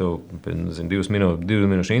 un tad tu, 2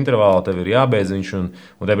 minūšu intervālā tev ir jābeidz viņš, un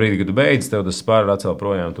tajā brīdī, kad tu beidz, tev tas sparrats vēl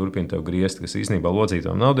projām turpina tev griezt, kas īstenībā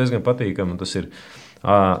locītām nav diezgan patīkami, un tas ir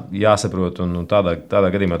jāsaprot, un tādā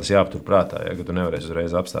gadījumā tas jāaptur prātā, ka tu nevarēsi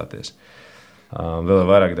uzreiz apstāties. Vēl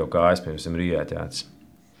vairāk tev kājas, piemēram, ir jāķēts.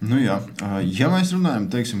 Jā. Ja mēs runājam,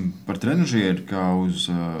 teiksim, par trenažieru kā uz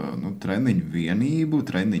treniņu vienību,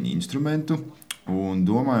 treniņu instrumentu un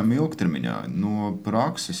domājam ilgtermiņā no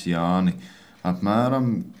prakses, Jāni,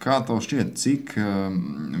 apmēram, kā tev šķiet, cik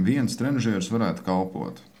viens trenažieris varētu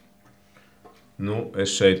kalpot? Es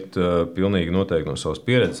šeit pilnīgi noteikti no savas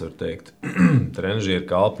pieredzes varu teikt, trenažieri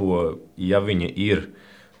kalpo, ja viņi ir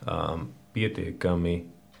pietiekami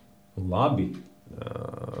labi,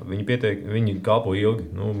 viņi kalpo ilgi.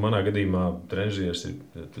 Manā gadījumā trenažieris ir,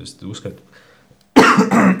 es uzskatu,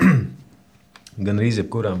 gan arī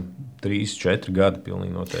jebkuram 3-4 gadi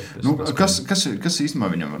pilnīgi noteikti. Kas īstenībā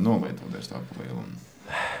viņam var nolietoties tā pa lielumu?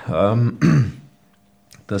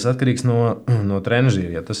 Tas atkarīgs no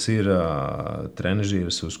trenažiera. Ja tas ir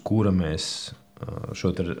trenažieris, uz kura mēs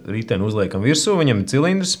šo riteni uzliekam virsū, viņam ir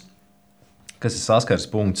cilindrs, kas ir saskares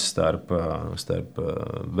punkts starp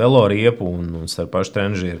veloriepu un starp pašu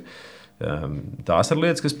trenažieru. Tās ir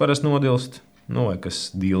lietas, kas parasti nodilst, vai kas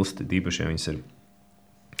dilst, tīpaši, ja viņas ir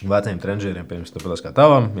veciem trenažieriem, piemēram, tāpat kā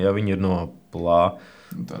tavam, ja viņi ir no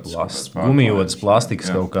gumijotas plastikas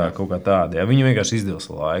kaut kā tāda. Ja viņi vienkārši izdilst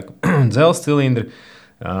laiku. Dzelzs cilindri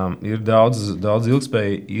ir daudz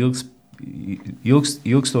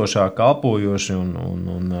ilgstošāk kalpojoši un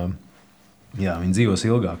viņi dzīvos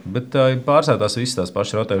ilgāk. Bet pārsvarā tās visas tās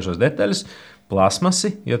pašas rotējušās detaļas,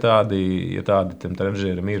 plasmasi, ja tādi tam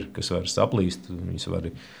trenažierim ir, kas var saplīst, viņas var...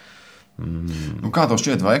 Kā tev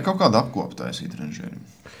šķiet, vajag kaut kādu apkopu taisīt trenažierim?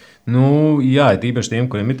 Jā, tīpaši tiem,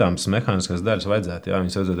 kuriem ir tādas mehāniskās daļas vajadzētu. Jā,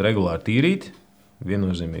 viņas vajadzētu regulāri tīrīt.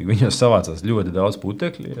 viennozīmīgi. Viņos savācās ļoti daudz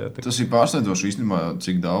putekļu. Jā, Tas ir pārsteidzoši īstenībā,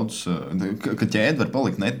 cik daudz, ka ķēde var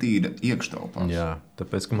palikt netīra iekštelpās. Jā,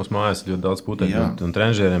 tāpēc, ka mums mājās ir ļoti daudz putekļu, un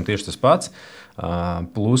trenižieriem tieši tas pats.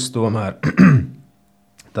 Plus tomēr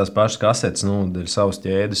tās pašas kasetes, dēļ savas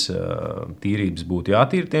ķēdes tīrības būtu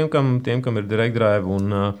jātīra tiem, kam ir direct drive.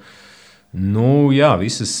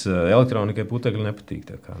 Visas elektronikai putekļi nepatīk.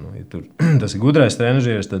 Ja tas ir gudrais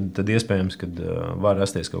trenižieris, tad iespējams, ka var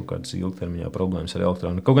rasties kaut kādas ilgtermiņā problēmas ar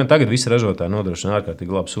elektroniku. Kaut gan tagad visi ražotāji nodrošina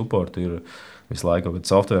ārkārtīgi labu supportu, ir visu laiku kaut kāda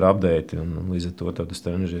software update, un līdz ar to tas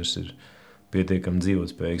trenižieris ir pietiekami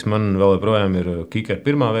dzīvotspējīgs. Man vēl joprojām ir Kicker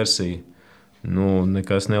pirmā versija.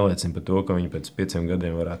 Nekas neliecina par to, ka viņi pēc 5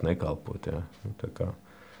 gadiem varētu nekalpot.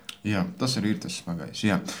 Jā, tas ir tas smagais.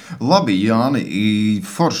 Jā. Labi, Jāni,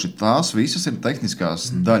 forši tās visas ir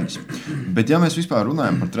tehniskās daļas. Bet, ja mēs vispār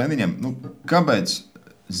runājam par treniņiem, kāpēc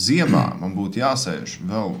ziemā man būtu jāsēž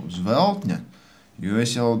vēl uz veltņa, jo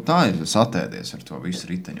es jau tā ir satēdies ar to visu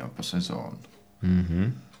riteņo pa sezonu.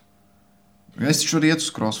 Mm-hmm. Es taču varu iet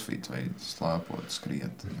uz crossfit vai slēpot,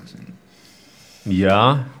 skriet, nezinu.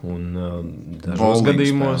 Jā, un dažos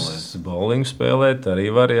gadījumos bowlingu spēlēt arī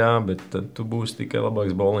var, jā, bet tad tu būsi tikai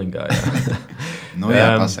labāks bowlingā.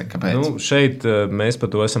 Pasaka, kāpēc? Šeit mēs par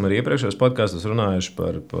to esam arī iepriekšējos podkastos runājuši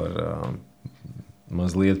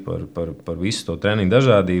mazliet par visu to treniņu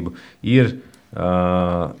dažādību. Ir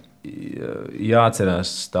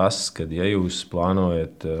jāatcerās tas, ka ja jūs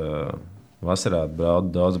plānojat vasarā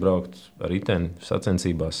daudz braukt ar riteni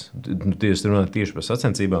sacensībās. Tieši par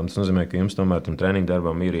sacensībām. Tas nozīmē, ka jums tomēr tam treniņu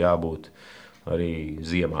darbam ir jābūt arī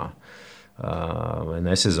ziemā vai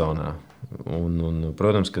nesezonā.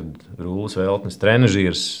 Protams, ka rulles veltnes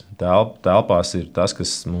trenižieris telpās ir tas,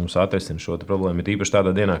 kas mums atrisina šo problēmu. Ir īpaši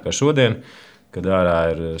tādā dienā kā šodien, kad ārā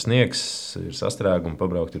ir sniegs, ir sastrēgumi,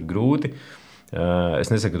 pabraukt ir grūti. Es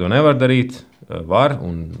nesaku, ka to nevar darīt. Var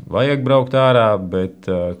un vajag braukt ārā, bet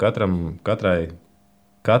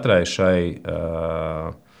katrai šai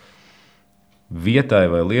vietai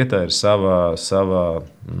vai lietai ir sava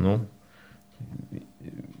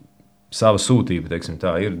sūtība.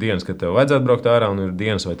 Tā. Ir dienas, kad tev vajadzētu braukt ārā, un ir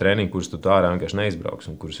dienas vai treniņi, kurus tu ārā vienkārši neizbrauks,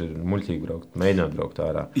 un kurus ir muļķīgi mēģināt braukt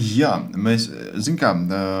ārā. Jā, mēs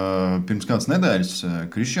pirms kādas nedēļas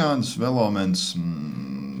Krišjāns Velomens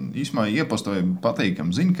īsumā iepostoja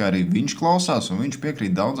patīkami, zina, ka arī viņš klausās un viņš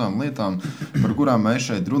piekrīt daudzām lietām, par kurām mēs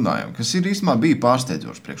šeit runājam. Kas ir īsumā bija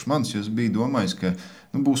pārsteidzoši priekš manis, jo es biju domājis, ka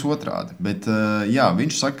būs otrādi. Bet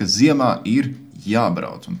viņš saka, ka ziemā ir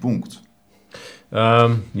jābrauc un punkts.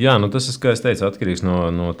 Tas ir, kā es teicu, atkarīgs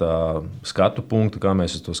no tā skatu punkta, kā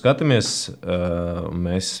mēs uz to skatāmies.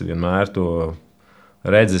 Mēs vienmēr to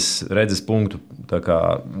redzes punktu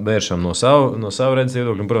vēršam no savu redzes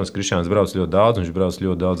viedokļa. Protams, Krišjāns brauc ļoti daudz, viņš brauc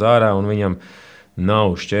ļoti daudz ārā, un viņam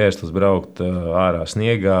nav šķērslis braukt ārā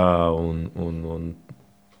sniegā un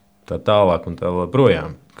tā tālāk un tā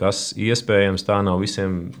projām. Kas iespējams tā nav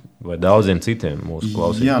visiem vai daudziem citiem mūsu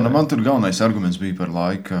klausītājiem. Jā, man tur galvenais arguments bija par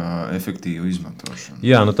laika efektīvu izmantošanu.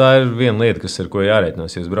 Jā, tā ir viena lieta, ar ko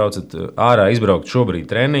jārēķinās. Ja jūs braucat ārā, izbraukt šobrīd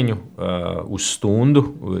treniņu uz stundu,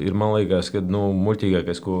 ir, man liekas,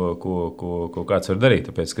 muļķīgākais, ko kāds var darīt.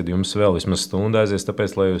 Tāpēc, kad jums vēl vismaz stunda aizies,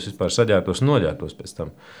 tāpēc, lai jūs vispār saģērtos un noģērtos pēc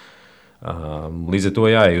tam. Līdz ar to,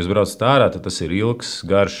 ja jūs braucat ārā, tad tas ir ilgs,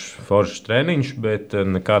 garš, foršs treniņš, bet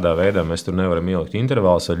nekādā veidā mēs tur nevaram ielikt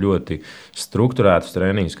intervālus ar ļoti strukturētus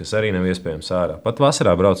treniņus, kas arī nav iespējams ārā. Pat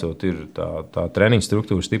vasarā braucot, ir tā treniņa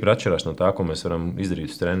struktūra stipri atšķirās no tā, ko mēs varam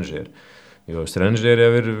izdarīt uz trenižieri. Jo uz trenižieri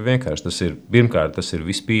jau ir vienkārši, pirmkārt, tas ir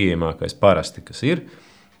vispieejamākais parasti, kas ir.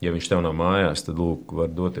 Ja viņš tev nav mājās, tad var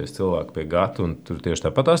doties cilvēku pie gata un tur tieši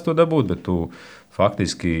tāpatās to dabūt, bet tu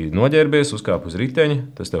faktiski noģērbies, uzkāp uz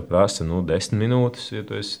riteņa, tas tev prasa 10 minūtes, ja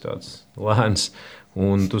tu esi tāds lēns,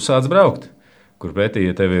 un tu sāc braukt. Kur pretī,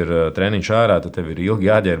 ja tev ir treniņš ārā, tad tev ir ilgi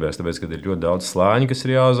jāģērbies, tāpēc, kad ir ļoti daudz slāņu, kas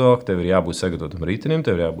ir jāuzvelk, tev ir jābūt sagatavotam ritenim,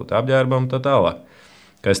 tev ir jābūt apģērbam un tā tālāk.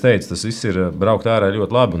 Kā es teicu, tas viss ir braukt ārā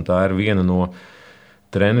ļoti labi, un tā ir viena no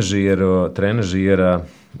trenižiera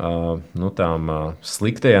tām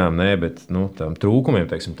sliktajām, bet tām trūkumiem,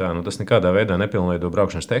 teiksim tā. Tas nekādā veidā nepilnveido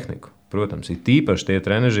braukšanas tehniku. Protams, ir tīpaši tie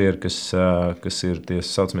trenižieri, kas ir tie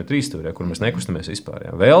saucamie trīsstūri, kur mēs nekustamies vispār.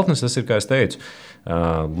 Jā. Veltnes, tas ir, kā es teicu,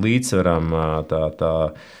 līdzsvaram tā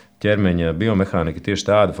ķermeņa biomehānika tieši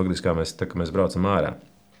tāda, faktiski, kā mēs braucam ārā.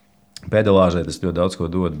 Pedalāžai tas ļoti daudz ko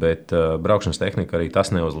dod, bet braukšanas tehnika arī tas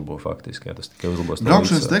neuzlabo faktiski. Jā, tas tikai uzlabos.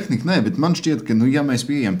 Braukšanas tehnika nē, bet man šķiet, ka, ja mēs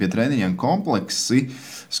pieejam pie treniņiem kompleksi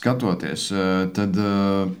skatoties, tad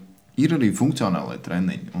ir arī funkcionālai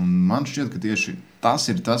treniņi. Un man šķiet, ka tieši tas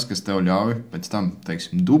ir tas, kas tev ļauj pēc tam,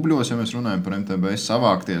 teiksim, dubļos, ja mēs runājam par MTB,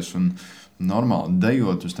 savākties un normāli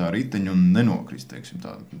dejot uz tā riteņa un nenokrist, teiksim,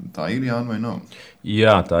 tā ir Jāni vai nav?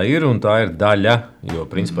 Jā, tā ir un tā ir daļa, jo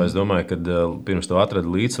principā es domāju, ka pirms tu atradi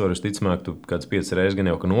līdzsvaru, ticamāk, tu kāds 5 reizes gan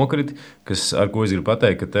jau nokriti, ar ko es gribu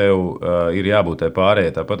pateikt, ka tev ir jābūt tai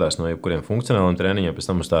pārējai tāpatās no jebkuriem funkcionāliem treniņiem, pēc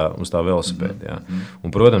tam uz tā velosipēda. Un,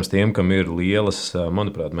 protams, tiem, kam ir lielas,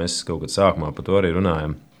 manuprāt, mēs kaut kad sākumā par to arī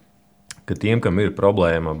runājam, ka tiem, kam ir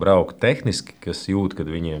problēma braukt tehniski, kas jūt, ka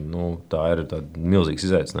viņiem tā ir milzīgs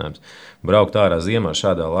izaicinājums, braukt ārā ziemā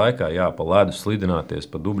šādā laikā, pa ledu slidināties,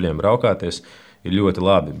 pa dubļiem braukāties, ir ļoti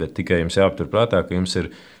labi, bet tikai jums jāaptur prātā, ka jums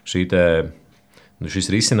ir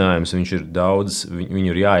šis risinājums, viņš ir daudz, viņu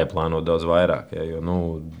ir jāieplāno daudz vairāk, jo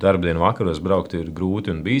darbdienu vakaros braukt ir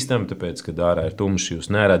grūti un bīstami, tāpēc, kad ārā ir tumšs,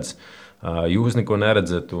 jūs neredzat, jūs neko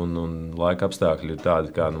neredzat un laika apstākļi ir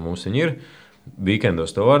tādi, kā mums viņi ir.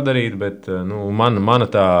 Weekendos to var darīt, bet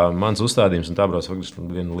mans uzstādījums, un tā brauc faktiski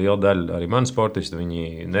viena liela daļa arī mani sportisti,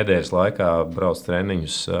 viņi nedēļas laikā brauc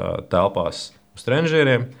treniņus telpās uz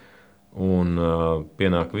trenižieriem, un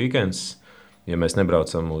pienāk weekends, ja mēs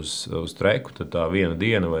nebraucam uz treku, tad tā viena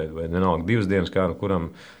diena vai vienalga 2 dienas, kā no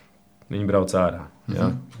kuram viņi brauc ārā.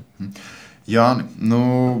 Ja? Jāni,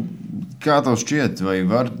 kā tev šķiet, vai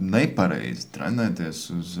var nepareizi trenēties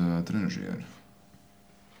uz trenižieru?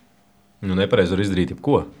 Nepareizi var izdarīt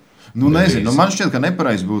jebko. Nezinu, man šķiet, ka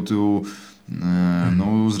nepareizi būtu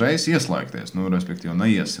uzreiz ieslēgties, respektīvi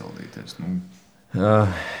neiesildīties.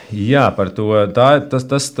 Jā, par to.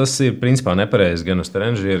 Tas ir principā nepareizi gan uz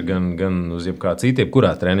trenižieru, gan uz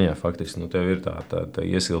jebkurā treniņā. Faktiski tev ir tā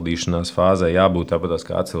iesildīšanās fāzē, jābūt tāpatās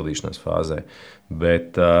kā atsildīšanās fāzē.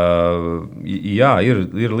 Bet jā,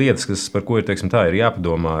 ir lietas, par ko ir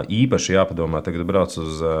jāpadomā, īpaši jāpadomā, tagad brauc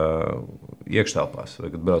uz iekštelpās,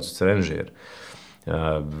 vai kad brauc uz trenižieru.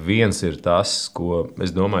 Viens ir tas, ko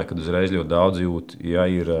es domāju, ka uzreiz ļoti daudz jūt, ja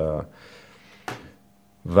ir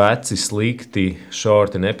veci, slikti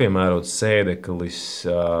šorti, nepiemērots sēdeklis,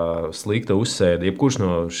 slikta uzsēde. Jebkurš no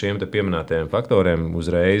šiem pieminētajiem faktoriem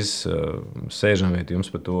uzreiz sēžam viet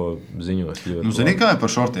jums par to ziņos. Zini, kā ir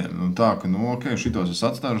par šortiem? Tā, ka, šitos es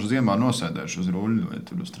atstāšu ziemā nosēdēšu uz ruļļu vai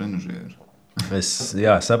tur uz trenižieru. Es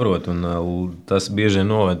saprotu, un tas bieži vien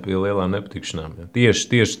noved pie lielām nepatikšanām.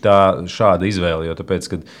 Tieši šāda izvēle, jo tāpēc,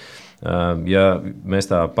 kad ja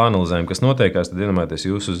mēs tā panalizējam, kas notiekās, tad iedomājieties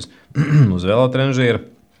jūs uz velotrenžieru,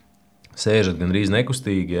 sēžat gandrīz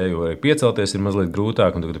nekustīgi, jo arī piecelties ir mazliet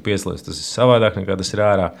grūtāk, un tagad pieslēdz, tas ir savādāk nekā tas ir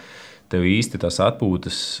ārā. Tev īsti tās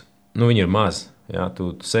atpūtas, viņi ir maz. Ja, tu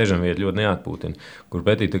sēžam vietā ļoti neatpūtina. Kur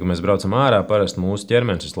pretī, kad mēs braucam ārā, parasti mūsu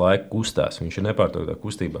ķermenis visu laiku kustās. Viņš ir nepārtrauktā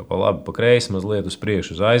kustībā, pa labi, pa kreisi, mazliet uz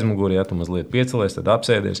priekšu, uz aizmuguri. Ja tu mazliet piecelies, tad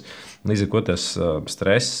apsēdies. Līdz ar ko tas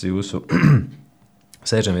stress jūsu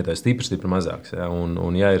sēžam vietā ir stipri mazāks. Ja?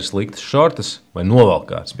 Un ja ir sliktas šortas vai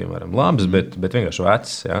novalkāts, piemēram, labs, bet vienkārši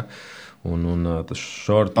vecs. Ja? Un tas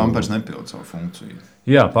šortu... Pampers nepilda savu funkciju.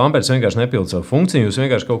 Jā, pampers vienkārši nepilda savu funkciju. Jūs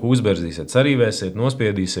vienkārši kaut ko uzbērzīsiet, sarīvēsiet,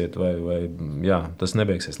 nospiedīsiet, vai tas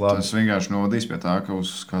nebeigsies labi. Tas vienkārši novadīs pie tā, ka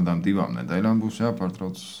uz kādām 2 nedēļām būs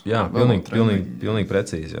jāpārtrauc. Jā, pilnīgi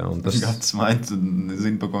precīzi. Jā. Tas Gads maita,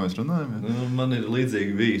 zini, par ko mēs runājam? Ja? Man ir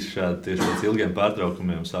līdzīgi bijis šādi tieši pēc ilgiem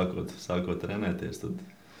pārtraukumiem sākot trenēties.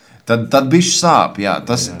 Tad bišķi sāp, jā.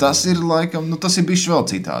 Tas ir laikam, tas ir bišķi vēl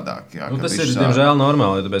citādāk. Jā, tas ir, diemžēl,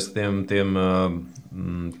 normāli, jo tāpēc tiem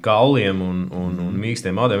kauliem un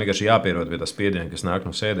mīkstiem audiem vienkārši jāpierod pie tā spiediena, kas nāk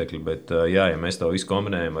no sēdekļa, bet ja mēs to visu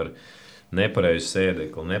kombinējam ar nepareizu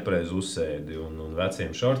sēdekli, nepareizu uzsēdi un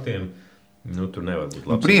veciem šortiem, tur nevar būt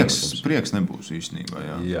labs. Prieks nebūs īstenībā,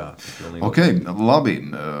 jā. Jā, okay, labi.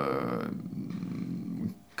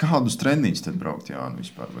 Kādus treniņus tad braukt, Jāni,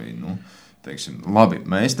 vispār vai, teiksim, labi,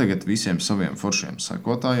 mēs tagad visiem saviem foršiem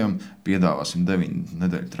sekotājiem piedāvāsim 9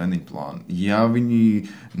 nedēļu treniņu plānu. Ja viņi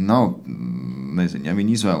nav, ja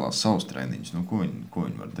viņi izvēlās savus treniņus, ko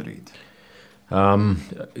viņi var darīt?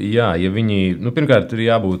 Jā, ja viņi, pirmkārt, ir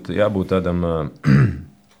jābūt tādam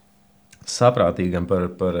saprātīgam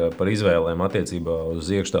par izvēlēm attiecībā uz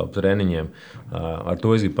iekštelpu treniņiem. Ar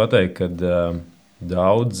to es gribu pateikt, ka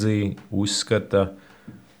daudzi uzskata,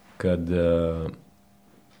 kad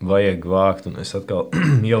vajag vākt, un es atkal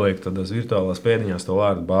ielieku tādās virtuālās pēdiņās to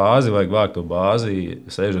vārdu bāzi, vajag vākt to bāzi,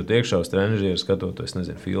 sēžot iekšā uz trenižieru, skatoties,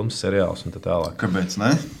 filmas, seriālus un tā tālāk. Kāpēc ne?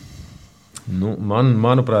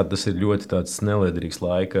 Manuprāt, tas ir ļoti tāds neliederīga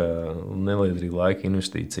laika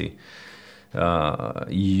investīcija.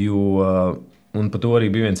 Un par to arī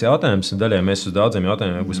bija viens jautājums. Daļai mēs uz daudziem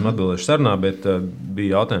jautājumiem esam atbildējuši sarunā, bet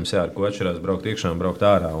bija jautājums, ar ko atšķirās braukt iekšā un braukt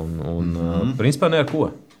ārā. Principā ne ar ko.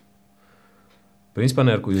 Bet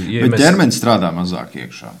ķermenis strādā mazāk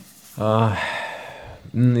iekšā.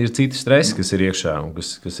 ir citi stresi, kas ir iekšā un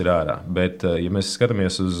kas ir ārā. Bet, ja mēs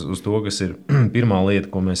skatāmies uz to, kas ir pirmā lieta,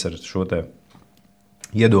 ko mēs ar šo te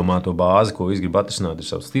iedomāto bāzi, ko es gribu atrisināt, ir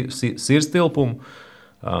savs sirds tilpumu,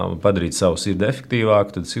 padarīt savu sirdi efektīvāku,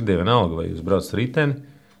 tad sirdī vienalga, vai jūs braucat riteni,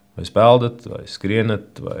 vai spēldat, vai skrienat,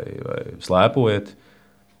 vai slēpojat.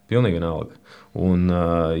 Pilnīgi vienalga. Un,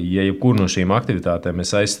 ja jebkuru no šīm aktivitātēm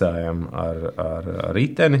mēs aizstājam ar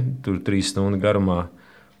riteni, tur 3 stundu garumā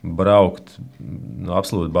braukt no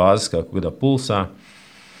absolūti bāzes kā kādā pulsā,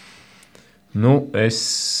 es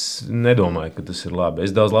nedomāju, ka tas ir labi.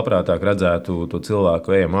 Es daudz labprātāk redzētu to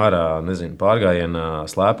cilvēku ejam ārā, pārgājienā,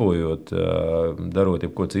 slēpojot, darot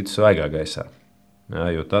jebko citu svaigā gaisā.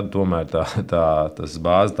 Ja, jo tad tomēr tam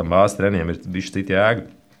bāzes treniem ir bišķi cita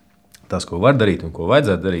jēga. Tas, ko var darīt un ko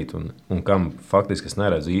vajadzētu darīt, un kam faktiski es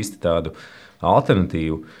neredzu īsti tādu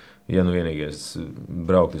alternatīvu, ja nu vienīgais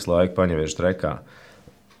braukt visu laiku paņevēšu trekā,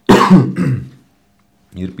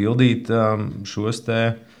 ir pildīt šos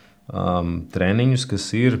te treniņus,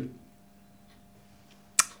 kas ir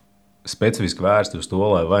specifiski vērsti uz to,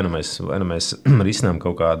 lai vai nu mēs risinām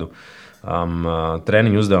kaut kādu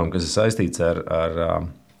treniņu uzdevumu, kas ir saistīts ar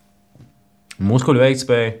muskuļu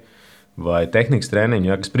veiktspēju, vai tehnikas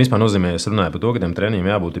treniņu, kas principā nozīmē, es runāju par to, ka tiem treniņiem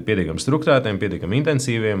jābūt pietiekami strukturētiem, pietiekami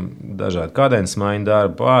intensīviem, dažādi kadences maiņu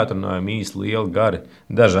darbi, pātrinājumi, īsti lieli, gari,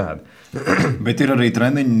 dažādi. Bet ir arī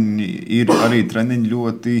treniņi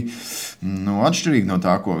ļoti atšķirīgi no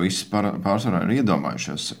tā, ko visi pārsvarā ir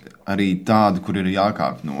iedomājušies. Arī tādi, kur ir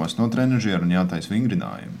jākāp no trenižera un jātais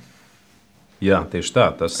vingrinājumi. Jā, tieši tā.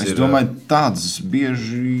 Es domāju, tādas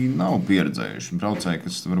bieži nav pieredzējuši braucēji,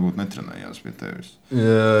 kas varbūt netrenējās pie tevis.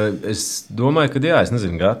 Es domāju, ka jā, es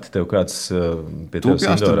nezinu, Gati, tev kāds pie tevis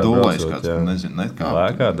indorā braucot.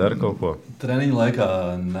 Lēkā dara kaut ko. Treniņu laikā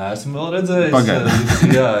neesmu vēl redzējis.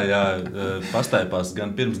 Pagaidām. Jā, pastaipās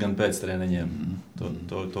gan pirms, gan pēc treniņiem.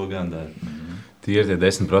 To gan dara. Tie ir tie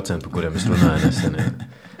 10%, par kuriem es runāju nesen.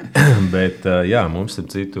 Bet, jā, mums, starp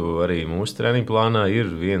citu, arī mūsu treniņu plānā ir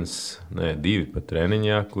 2 pat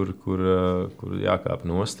treniņā, kur jākāp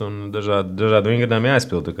nost un dažādi vingrinājumi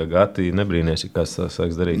jāizpild. Tā kā Gati nebrīnies, ja kāds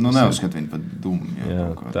sāks darīt. Neuzskat viņu pat dumu. Jā,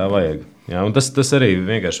 tā vajag. Jā, un tas arī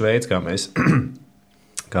vienkārši veids,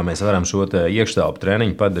 kā mēs varam šo iekštelpu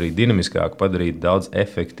treniņu padarīt dinamiskāku, padarīt daudz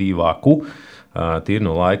efektīvāku. Tīri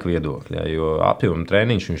no laika viedokļa. Jo apjoma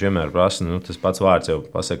treniņš viņš vienmēr prasa, tas pats vārds jau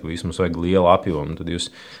pasaka, ka mums vajag lielu apjomu. Tad jūs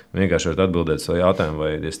vienkārši varat atbildēt savu jautājumu,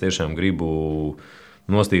 vai es tiešām gribu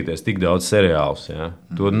nostīties tik daudz seriālus. Ja?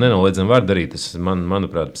 To nenoliedzami var darīt. Tas,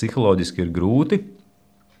 manuprāt, psiholoģiski ir grūti.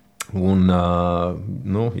 Un,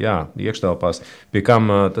 iekštelpās, pie kam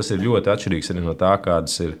tas ir ļoti atšķirīgs arī no tā,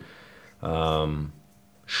 kādas ir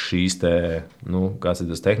šīs kāds ir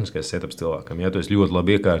tas tehniskais setups cilvēkam. Ja tu esi ļoti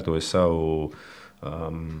labi iekārtojis savu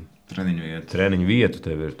treniņu vietu,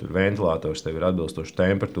 tev ir ventilators, tev ir atbilstoša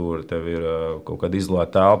temperatūra, tev ir kaut kāda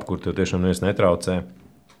izolēta telpa, kur tev tiešām neviens netraucē,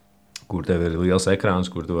 kur tev ir liels ekrāns,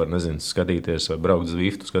 kur tu vari, skatīties vai braukt uz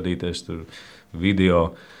Zwiftu, skatīties tur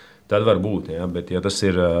video, tad var būt. Ja? Bet ja tas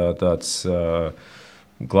ir tāds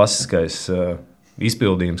klasiskais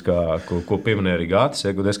izpildījums, ko pieminēja arī Gatis,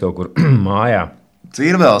 ja, kad es kaut kur mājā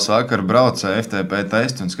Cirvēls vakar brauca FTP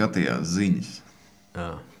testu un skatījās ziņas.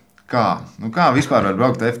 Jā. Kā vispār var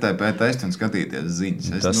braukt FTP testu un skatīties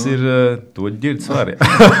ziņas? Tas ir to ģirds var.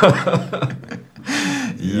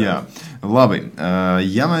 Jā, labi.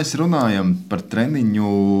 Ja mēs runājam par treniņu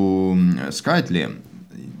skaitļiem,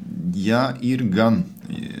 ja ir gan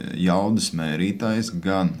jaudas mērītājs,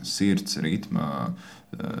 gan sirds ritma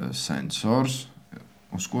sensors,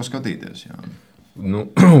 uz ko skatīties? Jā?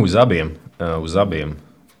 Uz abiem.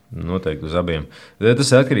 Noteikti uz abiem. Tas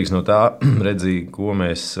ir atkarīgs no tā, ko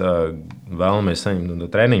mēs vēlamies saņemt no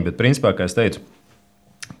treniņa. Bet, principā, kā es teicu,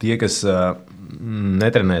 tie, kas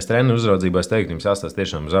netrenēs treneru uzraudzībā, es teiktu, jums jāstāsta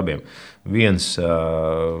tiešām uz abiem. Viena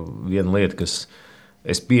lieta, kas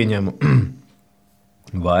es pieņemu,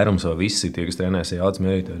 vairums vai visi tie, kas trenēs jaudas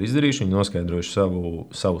mērītāji, ir izdarījuši, viņi noskaidrojuši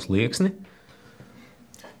savu slieksni.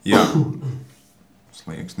 Jā.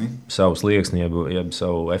 Savu slieksni, jeb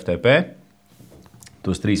savu FTP,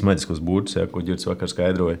 tos 3 maģiskos burtus, ko Ģirds vakar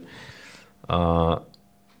skaidroja.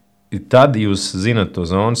 Tad jūs zinat to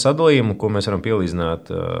zonu sadalījumu, ko mēs varam pielīdzināt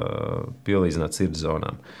sirds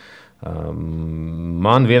zonām.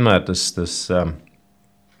 Man vienmēr tas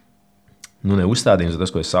neuzstādījums, tas,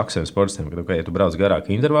 ko es saku saviem sportistiem, ka, ja tu brauc garāku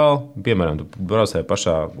intervālu, piemēram, tu brauc tajā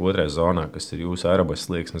pašā otrajā zonā, kas ir jūsu aerobais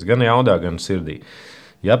slieksnis, gan jaudā, gan sirdī.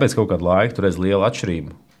 Ja pēc kaut kāda laika tur redz lielu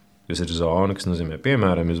atšķirību, kas ir zona, kas nozīmē,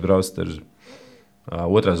 piemēram, jūs braucat ar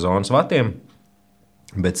otrās zonas vatiem,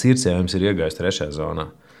 bet sirds jau jums ir iegājis 3.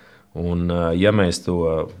 zonā. Un, ja mēs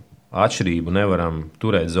to atšķirību nevaram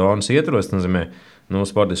turēt zonas ietvaros. Tas nozīmē,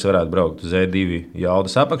 sportists varētu braukt uz Z2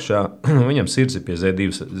 jaudas apakšā, viņam sirds ir pie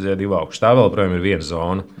Z2 augšā. Tā vēl projām ir viena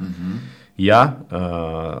zona. Ja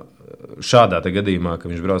šādā gadījumā, ka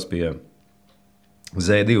viņš brauc pie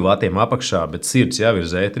Z2 vatiem apakšā, bet sirds jau ir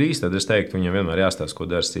Z3, tad es teiktu, viņam vienmēr jāstāsta, ko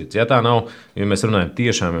dara sirds. Ja tā nav, ja mēs runājam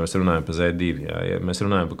par Z2, ja mēs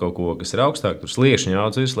runājam par kaut ko, kas ir augstāk, tur sliekšņa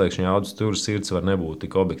jaudas, virsliekšņa jaudas, tur sirds var nebūt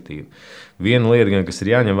tik objektīva. Viena lieta, gan, kas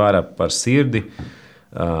ir jāņem vērā par sirdi,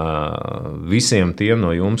 visiem tiem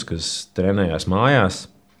no jums, kas trenējās mājās,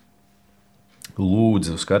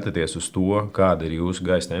 lūdzu skatieties uz to, kāda ir jūsu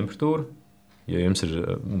gaisa temperatūra. Ja jums ir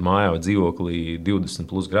mājā vai dzīvoklī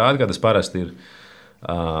 20+ grādi, kā tas parasti ir,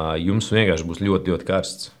 jums vienkārši būs ļoti, ļoti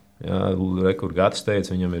karsts. Ja, Rekur Gatis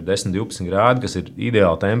teica, viņam ir 10-12 grādi, kas ir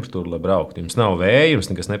ideāla temperatūra, lai brauktu. Jums nav vēja, jums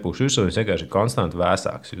nekas nepūš virsū, jums vienkārši ir konstanti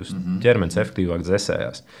vēsāks. Jūs ķermenis efektīvāk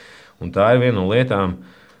dzesējās. Un tā ir viena no lietām,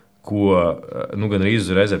 ko gan arī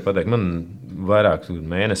uzreiz var pateikt. Man vairāk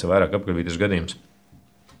mēnesi, vairāk apgabītas gadījums.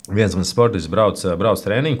 Viens mans sportists brauc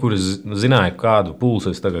treniņu, kurš zināja, kādu pulsu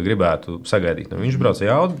es tagad gribētu sagaidīt. Viņš brauc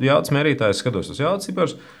jaudas mērītājs, skatos uz jaudas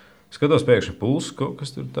ciparus, skatos pēkšņi pulsu, kaut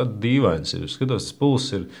kas tur tāds dīvains ir. Skatos, tas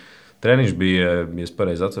pulss ir, treniņš bija, ja es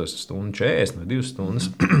pareizi atceros, 1:40 vai 2 stundas.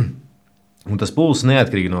 Un tas pulss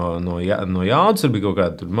neatkarīgi no jaudas, tur bija kaut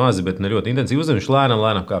kādi mazi, bet ne ļoti intensīvi uzdevumi, viņš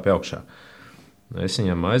lēnām kāpj augšā. Es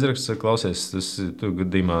viņam aizrakstu, klausies, tas tur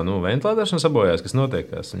gadījumā ventilators sabojājās, kas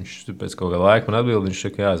notiekās. Viņš pēc kaut kāda laika man atbild, viņš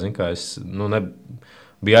saka, jā, zin kā, es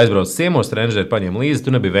biju aizbraucis ciemos, trenižeri paņēma līdzi,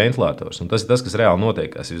 tur nebija ventilators. Un tas ir tas, kas reāli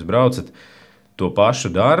notiekās. Jūs braucat to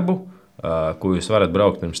pašu darbu, ko jūs varat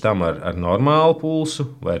braukt pirms tam ar normālu pulsu,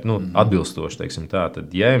 vai atbilstoši, teiksim tā.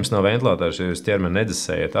 Tad, ja jums nav ventilators, ja jūs ķermeni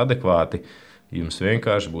nedzesējat adekvāti, jums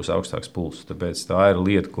vienkārši būs augstāks pulss. Tāpēc tā ir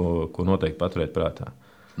lieta, ko noteikti paturēt prātā.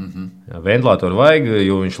 Jā, ventilatoru vajag,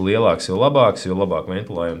 jo viņš ir lielāks, jo labāk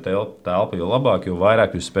ventilējuma telpa, jo labāk, jo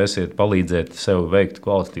vairāk jūs spēsiet palīdzēt sev veikt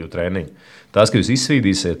kvalitatīvu treniņu. Tas, ka jūs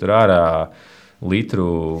izsvīdīsiet tur ārā litru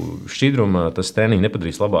šķidruma, tas treniņu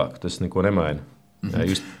nepadarīs labāk, tas neko nemaina. Jā,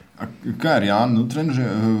 jūs... Kā ir Jāni?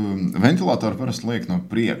 Ventilatoru parasti liek no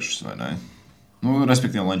priekšas, vai ne?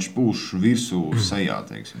 Respektīvi, lai viņš pūš virsū sejā,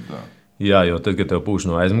 teiksim tā. Jā, jo tad, kad tev pūš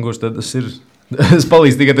no aizmugures, tad tas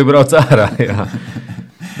palīdz tikai, tu brauc ārā, jā.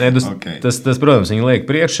 Tas, protams, viņi liek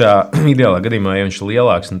priekšā. Ideālā gadījumā, ja viņš ir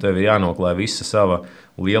lielāks, tev ir jānoklāj visa sava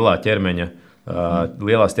lielās ķermeņa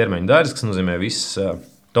daļas, kas nozīmē visas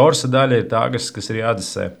torsa daļa ir tā, kas ir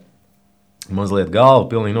jādzesē. Mazliet galva,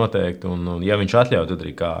 pilnīgi noteikti, un ja viņš atļauj, tad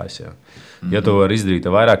arī kājas. Jā. Ja to var izdarīt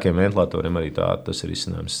ar vairākiem ventilatoriem, arī tas ir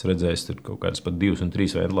izcinājums. Es redzēju, tur kaut kādas pat 2 un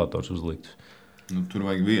 3 ventilators uzliktus. Tur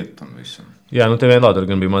vajag vietu tam visam. Jā, tie ventilatori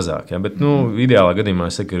gan bija mazāk. Jā, bet ideālā gadījumā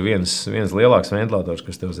es saku, ir viens lielāks ventilators,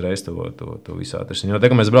 kas tev uzreiz to visu atrisina. Jo te,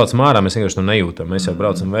 kad mēs braucam ārā, mēs vienkārši to nejūtam. Mēs jau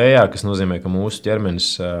braucam vējā, kas nozīmē, ka mūsu ķermenis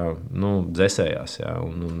dzesējās. Jā,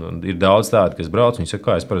 un ir daudz tādu, kas brauc. Viņi saka,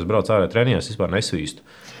 kā es parasti braucu ārā treniņā, es vispār nesvīstu.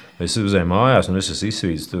 Es uzēju mājās un es esmu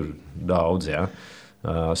izsvīdis tur daudz. Jā.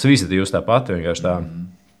 Svīstat jūs tāpat, vienkārši tā.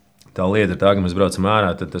 Tā lieta ir tā, ka mēs braucam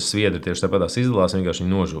ārā, tad tas sviedri tieši tāpatās izdalās, vienkārši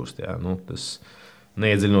viņi nožūst. Jā. Tas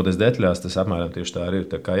neiedziļinoties detaļās, tas apmēram tieši tā ir.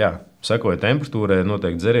 Tā kā, jā, sekojiet temperatūrai,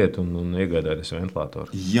 noteikti dzeriet un iegādājieties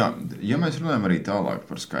ventilatoru. Jā, ja mēs runājam arī tālāk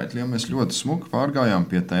par skaitļiem, mēs ļoti smuki pārgājām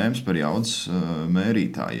pie tēmas par jaudas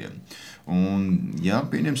mērītājiem. Un, ja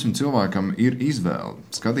pieņemsim, cilvēkam ir izvēle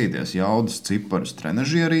skatīties jaudas ciparus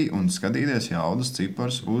trenažierī un skatīties jaudas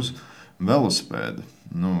ciparus uz velosipēda,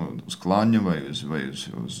 uz klaņa vai uz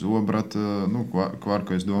zobrata, kvar,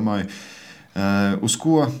 ko es domāju. Uz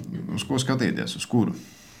ko skatīties, uz kuru?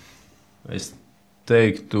 Es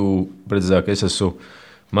teiktu, precīzāk, es esmu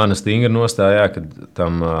mana stingra nostājā, ka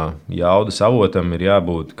tam jaudas avotam ir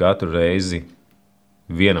jābūt katru reizi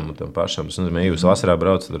vienam un tam pašam. Tas nozīmē, ja jūs vasarā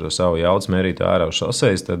braucat ar savu jaudas mērītāju ārā uz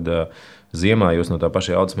šosejas, tad ziemā jūs no tā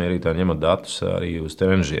paša jaudas mērītāja ņemat datus arī uz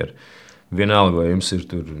trenažieru. Vienalga, vai jums ir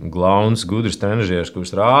tur glauns, gudrs trenažieris,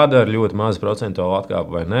 kurš rāda ar ļoti mazu procentuālu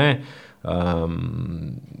atkāpu vai nē,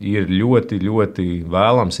 ir ļoti, ļoti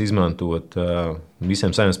vēlams izmantot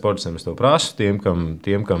visiem saviem sportistiem. Es to prasu, tiem,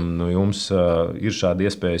 kam no jums ir šāda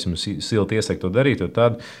iespēja, jums silti iesaka to darīt, jo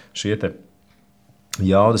tad šie te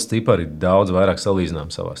jaudas cipari ir daudz vairāk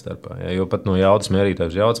salīdzināmi savā starpā. Ja? Jo pat no jaudas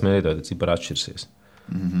mērītāja uz jaudas mērītāja cipari atšķirsies.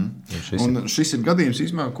 Un šis ir gadījums,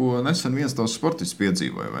 ko nesen viens tavs sportists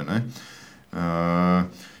piedzīvoja, vai ne?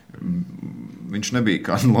 Viņš nebija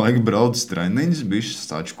kādu laiku braucis treniņus, bija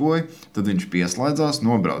sačkoja, tad viņš pieslēdzās,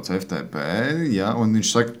 nobrauca FTP, ja, un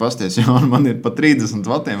viņš saka, pasties, man ir pa 30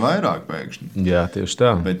 vatiem vairāk pēkšņi. Jā, tieši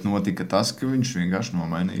tā. Bet notika tas, ka viņš vienkārši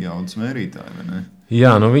nomainīja jaudas mērītāju, vai ne?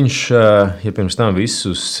 Jā, nu viņš, ja pirms tam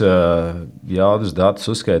visus jaudas datus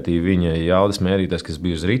uzskaitīja viņa jaudas mērītājs, kas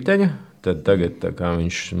bija uz riteņa, tad tagad, kā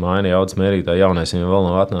viņš maina jaudas mērītāju, jaunais viņam vēl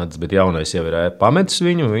nav atnācis, bet jaunais jau ir pametis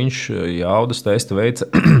viņu, viņš jaudas testu veica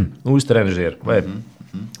uz trenižieru vai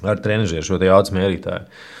ar trenižieru šo te jaudas mērītāju.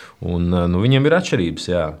 Un, nu, viņiem ir atšķirības,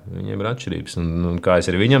 jā, viņiem ir atšķirības. Un kā es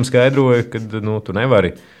arī viņam skaidroju, kad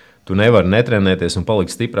tu nevari netrenēties un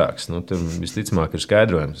palikt stiprāks. Tur visticamāk ir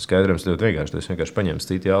skaidrojums. Skaidrojums ļoti vienkārši. Tu vienkārši paņem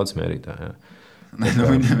citu jaudas mērītāju.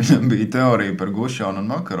 Viņam bija teorija par gušanu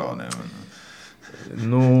un makaroniem.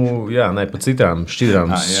 Par citām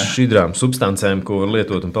šķidrām substancēm, ko var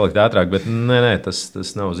lietot un palikt ātrāk, bet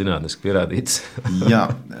tas nav zinātniski pierādīts. Jā,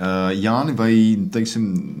 Jāni, vai, teiksim,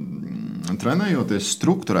 trenējoties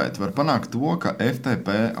strukturēt, var panākt to, ka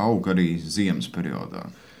FTP aug arī ziemas periodā?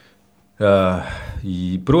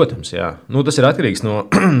 Protams, jā. Tas ir atkarīgs no,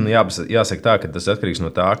 jāsaka tā, ka tas atkarīgs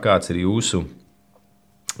no tā, kāds ir jūsu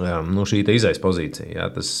šī izejas pozīcija. Jā.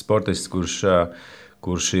 Tas sportists, kurš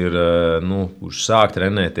ir, kurš sāk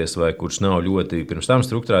trenēties vai kurš nav ļoti pirms tam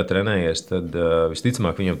strukturēti trenējies, tad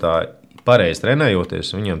visticamāk viņam tā pareizi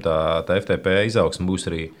trenējoties, viņam tā FTP izaugsme būs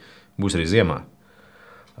arī ziemā.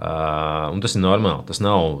 Un tas ir normāli. Tas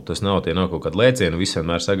nav kaut kāda lēciena. Visi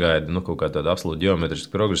vienmēr sagaida kaut kādu absolūtu ģeometrisku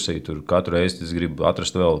progresiju. Tur katru reizi es gribu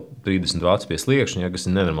atrast vēl 30 vātus pie sliekšņa, kas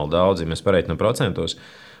ir nenormāli daudz. Ja mēs pareiķinām procentos,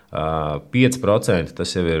 5%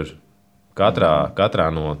 tas jau ir katrā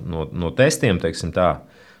no testiem, teiksim tā.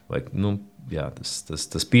 Vai,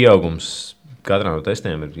 tas pieaugums katrā no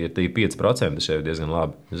testiem ir, ja tie ir 5%, tas jau ir diezgan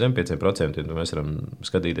labi. Zem 5% mēs varam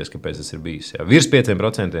skatīties, kāpēc tas ir bijis. Jā. Virs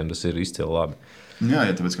 5% tas ir izcili labi. Jā,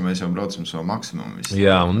 tāpēc, ka mēs jau braucam savu maksimumu. Visu.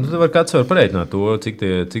 Jā, un kāds var pareiķināt to, cik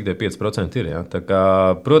tie 5% ir. Jā. Tā kā,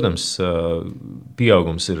 protams,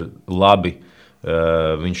 pieaugums ir labi.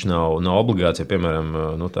 Viņš nav obligāts, ja,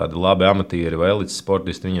 piemēram, tādi labi amatieri vai elites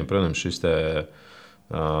sportisti, viņiem, protams, šis te,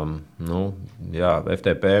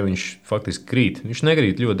 FTP, viņš faktiski krīt. Viņš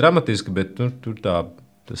nekrīt ļoti dramatiski, bet tur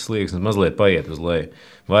tas slieksnis mazliet paiet uz leju.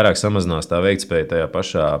 Vairāk samazinās tā veiktspēja tajā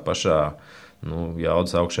pašā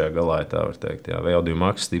jaudas augšējā galā, ja tā var teikt. Jā, VO2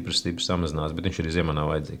 max stipri samazinās, bet viņš arī ziemā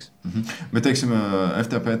nav vajadzīgs. Bet, teiksim,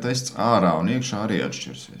 FTP tests ārā un iekšā arī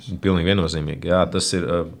atšķirsies? Pilnīgi viennozīmīgi. Jā, tā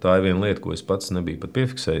ir viena lieta, ko es pats nebiju pat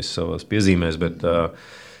piefiksējis savās piezīmēs, bet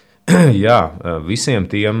jā, visiem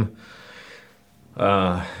tiem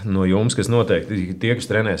no jums, kas noteikti tie, kas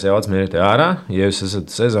trenēs jaudas mērītāju ārā, ja jūs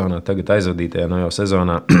esat sezonā, tagad aizvadītajā no jau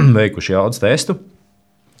sezonā veikuši jaudas testu,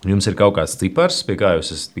 jums ir kaut kāds cipars, pie kā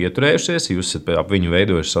jūs esat pieturējušies, jūs esat ap viņu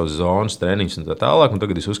veidojuši savus zonas, treniņus un tā tālāk, un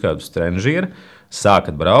tagad jūs uzkādat uz trenižieru,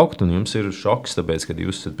 sākat braukt, un jums ir šoks, tāpēc, ka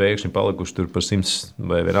jūs esat pēkšņi palikuši tur par 100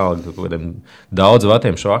 vai vienalga kādiem daudz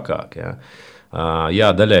vatiem švakāk. Jā,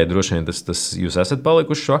 daļai droši vien tas jūs esat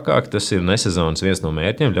palikuši švakāk, tas ir nesezonas viens no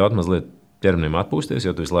mērķiem, ļaut mazliet ķermenim atpūsties,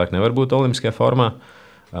 jo tu visu laiku nevar būt olimpiskajā formā.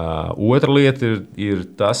 Otra lieta ir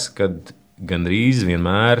tas, ka gandrīz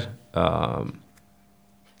vienmēr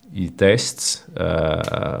tests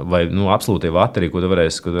vai absolūtie vateri, ko tu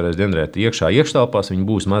varēsi ģenerēt iekštelpās, viņi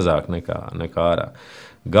būs mazāk nekā ārā.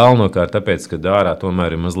 Galvenokārt tāpēc, ka ārā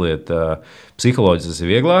tomēr ir mazliet psiholoģiski tas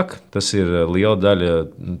ir vieglāk, tas ir liela daļa,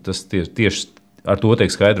 tas tieši ar to tiek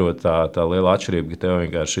skaidrot tā liela atšķirība, ka tev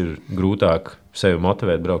vienkārši ir grūtāk sevi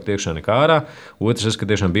motivēt braukt iekšā nekā ārā. Otrs, ka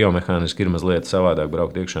tiešām biomehāniski ir mazliet savādāk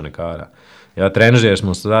braukt iekšā nekā ārā. Jā, trenižieris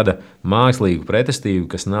mums rada mākslīgu pretestību,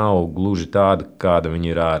 kas nav gluži tāda, kāda viņi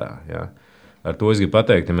ir ārā. Jā. Ar to es gribu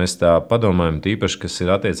pateikt, ja mēs tā padomājam, tīpaši, kas ir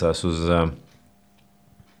attiecās uz,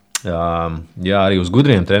 arī uz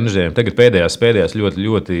gudriem trenižieriem. Tagad pēdējās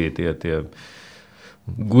ļoti tie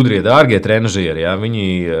gudrie, dārgie trenižieri, jā, viņi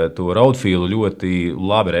to roadfielu ļoti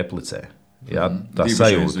labi replicē. Jā, tā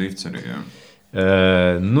sajūta.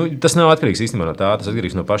 Tas nav atkarīgs īstenībā no tā, tas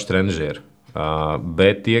atkarīgs no paša trenižiera.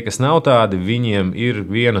 Bet tie, kas nav tādi, viņiem ir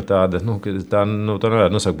viena tāda, tā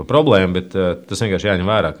nevarētu nosaukt par problēmu, bet tas vienkārši jāņem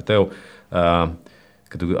vērā, ka tev,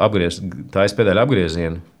 kad tu taisi pedāļu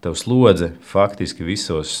apgriezienu, tev slodze faktiski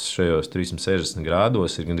visos šajos 360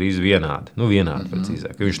 grādos ir gandrīz vienādi. Vienādi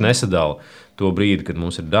precīzāk. Viņš nesadala to brīdi, kad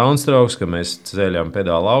mums ir downstrokes, ka mēs ceļām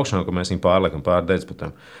pedālu augšā un ka mēs viņu pārliekam pāri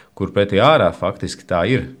dedzputam. Kur pretī ārā faktiski tā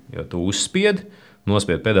ir, jo tu uzspiedi,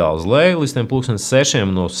 nospied pedāli uz leju līdz 6,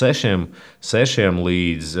 no 6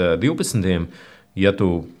 līdz 12. Ja tu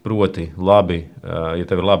proti labi, ja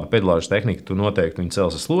tev ir laba pedālāžas tehnika, tu noteikti viņu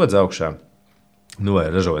cels slodzi augšā.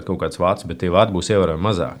 vai ražojot kaut kādus vātus, bet tie vāti būs ievērojami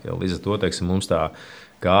mazāk. Ja? Līdz ar to, teiksim, mums tā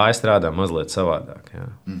kāja strādā mazliet savādāk. Ja?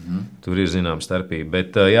 Tur ir zināma starpība.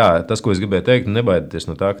 Bet jā, tas, ko es gribēju teikt, nebaidieties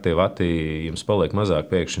no tā, ka tie vati jums paliek mazāk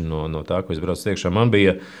pēkšņi no tā, ko es braucu iekšā. Man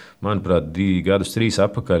bija, manuprāt, 2 gadus, 3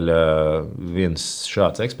 atpakaļ viens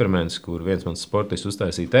šāds eksperiments, kur viens mans sportists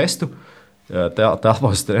uztaisīja testu.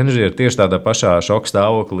 Telpās trenižieri tieši tādā pašā šoka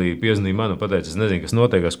stāvoklī piezvanīja man un pateica, es nezinu, kas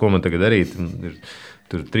notiekās, ko man tagad darīt.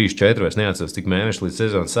 Tur 3, 4, es neatceros, cik mēneši līdz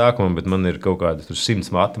sezonas sākumam, bet man ir kaut kādi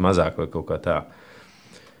 100 vati mazāk vai kaut kā tā.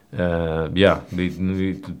 Jā,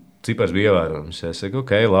 cipars bija ievērojams. Es saku,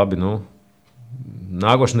 ok, labi,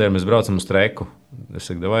 nākošais nedēļa mēs braucam uz treku. Es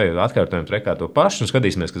saku, vai atkārtojam trekā to pašu un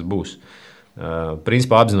skatīsimies, kas būs.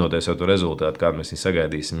 Principā apzinoties jau to rezultātu, kādu mēs viņu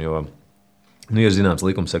sagaidīsim, jo ir zināms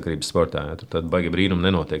likumsakarības sportā. Ja, tur tāda baigi brīnuma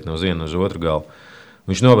nenotiek no viena uz otru galu.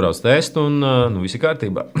 Viņš nobrauc testu un viss ir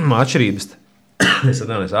kārtībā. Atšķirības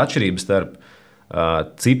starp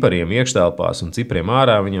cipariem iekštelpās un cipariem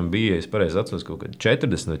ārā viņam bija, es pareizi atceros, kaut kādi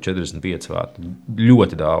 40 vai 45 vāti.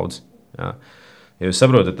 Ļoti daudz. Jā. Ja jūs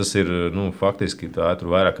saprotat, tas ir faktiski tā tur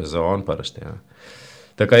vairāk zona parasti. Jā.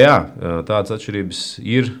 Tā kā jā, tādas atšķirības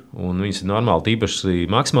ir un viņas ir normāli, tīpaši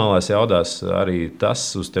maksimālās jaudās. Arī tas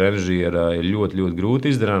uz trenižiera ir ļoti, ļoti grūti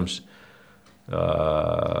izdarāms.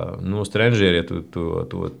 Uz trenižiera, ja tu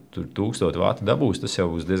 1000 vātu dabūs, tas jau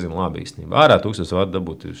būs diezgan labi īstenībā. Ārā 1000 vātu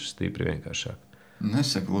dabūt ir stipri vienkāršāk.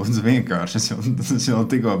 Nesaku, lūdzu, vienkārši. Es jau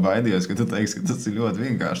tikko baidījos, ka tu teiksi, ka tas ir ļoti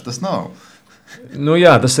vienkārši. Tas nav.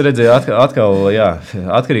 Jā, tas redzēja atkal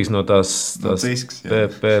atkarīgs no tās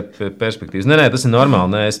perspektīvas. Nē, tas ir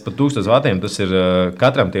normāli. Nē, pat 1000 vatiem tas ir,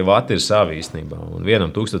 katram tie vati ir savi īstenībā. Un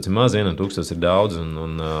vienam 1000 ir maz, vienam 1000 ir daudz.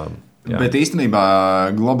 Jā. Bet īstenībā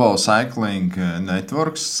Global Cycling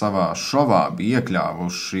Networks savā šovā bija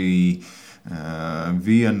iekļāvuši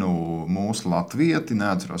vienu mūsu latvieti,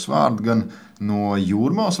 neatceros vārdu, gan no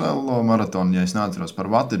Jūrmālas velo maratona, ja es neatceros par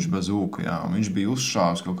Vatiču bazūku, jā, un viņš bija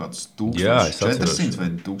uzšāvis kaut kāds 1400 vai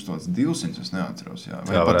 1200, es neatceros, jā,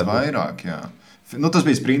 vai jā, pat vairāk, jā. Tas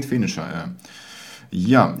bija sprinta finišā, jā.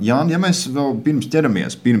 Jā, Jāni, ja mēs vēl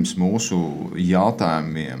pirms mūsu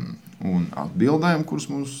jautājumiem un atbildēm, kurus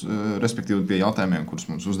mums, respektīvi pie jautājumiem, kurus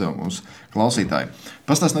mums uzdeva mūsu klausītāji,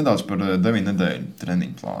 pastāst nedaudz par 9 nedēļu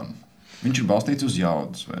treniņu plānu. Viņš ir balstīts uz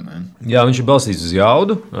jaudas, vai ne? Jā, viņš ir balstīts uz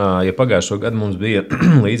jaudu. Ja pagājušo gadu mums bija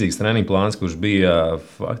līdzīgs treniņu plāns, kurš bija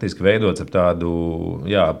faktiski veidots ar tādu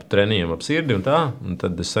treniņiem ap sirdi un tā, un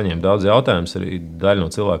tad es saņēmu daudz jautājumus arī daļa no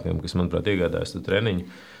cilvēkiem, kas, manuprāt, iegādājas to treniņu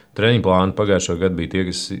plānu. Pagājušo gadu bija tie,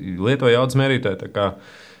 kas lietoja jaudas mērītāju, tā kā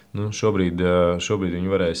šobrīd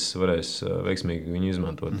viņi varēs veiksmīgi viņu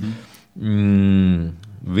izmantot.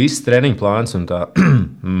 Viss treniņu plāns un tā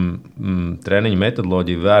treniņu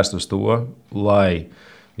metodoloģija vērsta uz to, lai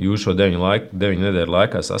jūs šo 9 nedēļu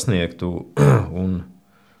laikā sasniegtu un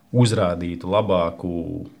uzrādītu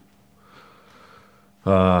labāku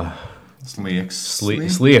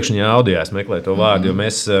sliekšņa audijā. Es meklēju to vārdu, jo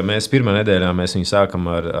mēs pirmā nedēļā mēs viņu sākam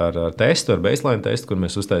ar testu, ar baseline testu, kur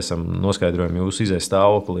mēs uztaisam, noskaidrojam jūsu izējas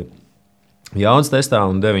stāvokli jaudas testā,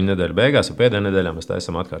 un 9 nedēļu beigās, un pēdējā nedēļā mēs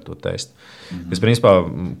taisam atkārtot testu. Kas, principā,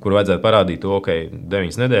 kur vajadzētu parādīt to, ka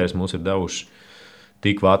 9 nedēļas mums ir devuši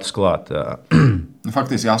tik vatus klāt.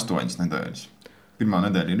 Faktiski 8 nedēļas. Pirmā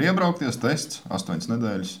nedēļa ir iebraukties tests, 8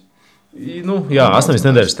 nedēļas. Jā, 8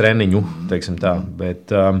 nedēļas treniņu, teiksim tā.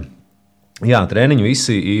 Bet, treniņu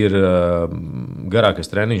visi ir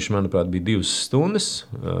garākais treniņš, manuprāt, bija 2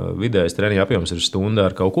 stundas. Vidējais treniņa apjoms ir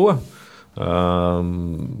stunda ar kaut ko.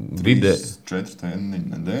 3-4 treniņu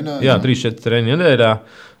nedēļā. Jā, 3-4 treniņu nedēļā.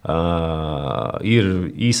 Ir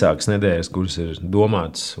īsākas nedēļas, kuras ir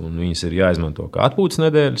domātas, un viņas ir jāizmanto kā atpūtas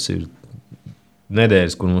nedēļas. Ir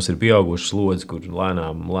nedēļas, kur mums ir pieaugušas slodzes, kur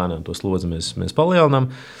lēnām to slodzi mēs palielinām.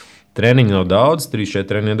 Treniņu nav daudz, 3-4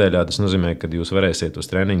 treniņu nedēļā. Tas nozīmē, ka jūs varēsiet uz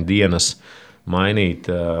treniņu dienas mainīt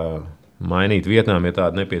vietnām, ja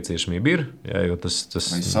tāda nepieciešamība ir. Jā,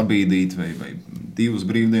 vai sabīdīt, vai 2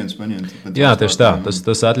 brīvdienas paņemt. Jā, tieši tā.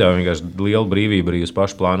 Tas atļauj vienkārši lielu brīvību arī uz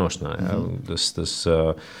pašu plānošanā. Jā. Tas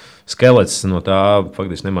skelets no tā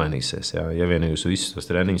faktiski nemainīsies. Jā. Ja vien jūs visus tos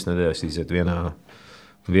treniņus nedēļasīsiet vienā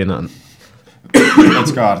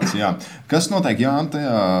pēc kārtas, jā. Kas notiek, Jāni,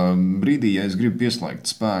 tajā brīdī, ja es gribu pieslēgt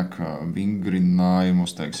spēka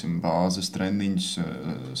vingrinājumus, teiksim, bāzes treniņus,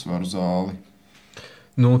 svaru zāli?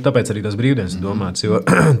 Tāpēc arī tas brīvdienas ir domāts. Jo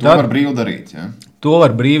to var brīvi darīt, ja? To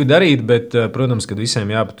var brīvi darīt, bet, protams, kad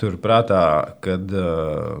visiem jāpatur prātā, kad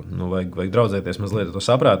vajag draudzēties mazliet ar to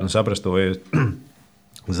saprātu un saprast to, ja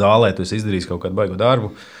zālē tu esi izdarījis kaut kādu baigu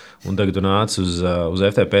darbu, un tagad tu nāc uz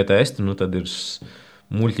FTP testu, tad ir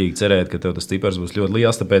muļķīgi cerēt, ka tev tas cipars būs ļoti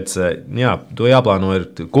liels. Tāpēc, jā, to jāplāno.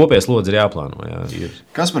 Kopējais slodzi ir jāplāno. Jā,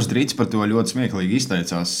 Kaspars Drīts par to ļoti smieklīgi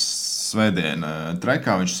izteicās svētdien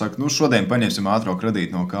trekā. Viņš saka, šodien paņemsim ātro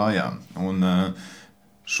kredītu no kājām. Un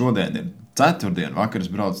šodien ir ceturtdiena, vakar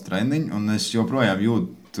es braucu treniņu, un es joprojām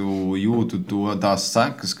jūtu tās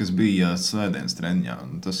sekas, kas bija svētdienas treniņā.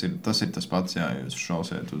 Tas ir tas pats, ja jūs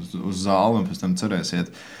šausiet uz zāli un pēc tam cerēsiet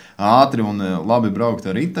ātri un labi braukt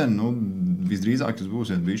ar riteni, visdrīzāk jūs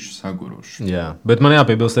būsiet bišķi saguruši. Jā, bet man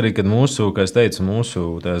jāpiebilst arī, ka mūsu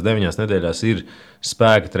 9 nedēļās ir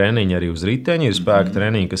spēka treniņi arī uz riteņa, ir spēka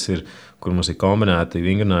treniņi, kur mums ir kombinēti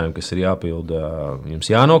vingrinājumi, kas ir jāpilda, jums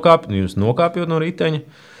jums nokāpjot no riteņa.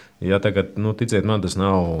 Jā, tagad, ticiet man, tas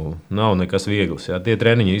nav nekas viegls. Jā. Tie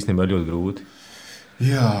treniņi īstenībā ļoti grūti.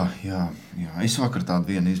 Jā, es vakar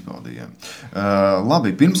tādu vienu izbaudīju.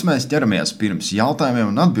 Labi, pirms mēs ķeramies pirms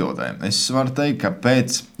jautājumiem un atbildēm, es varu teikt, ka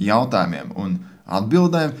pēc jautājumiem un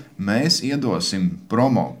atbildēm mēs iedosim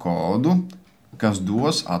promo kodu, kas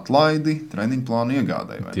dos atlaidi treniņu plānu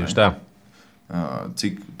iegādai. Tieši tā.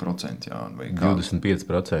 Cik procenti? Jā,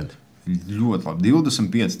 25%. Ļoti labi.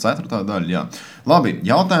 25, 4. daļa. Jā. Labi,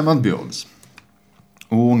 jautājumi atbildes.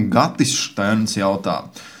 Un Gatis Šterns jautā.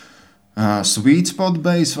 Sweet spot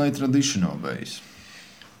base vai traditional base?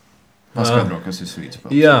 Paskaidro, kas ir sweet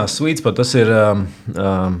spot. Jā, sweet spot tas ir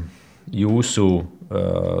jūsu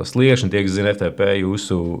sliekšņi, tie, kas zina FTP,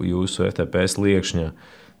 jūsu FTP sliekšņa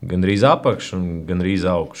gandrīz apakš un gandrīz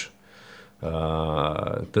augš.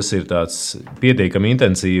 Tas ir tāds pietiekami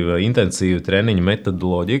intensīva treniņa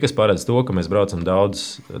metodoloģija, kas paredz to, ka mēs braucam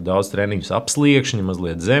daudz treniņus ap sliekšņa,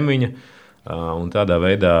 mazliet zemiņa, un tādā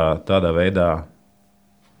veidā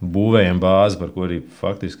būvējam bāzi, par ko arī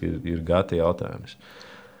faktiski ir gati jautājums.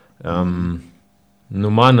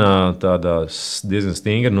 Mana tāda diezgan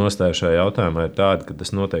stingra nostāja šajā jautājumā ir tāda, ka tas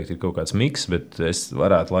noteikti ir kaut kāds miks, bet es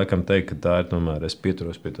varētu laikam teikt, ka tā ir tomēr, es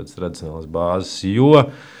pieturos pie tādas tradicionālas bāzes, jo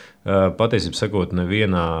patiesībā sakot,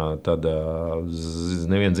 neviena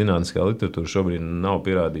zinātniskā literatūra šobrīd nav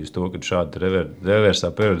pierādījusi to, ka šāda reversā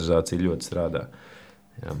periodizācija ļoti strādā.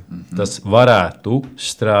 Ja. Tas varētu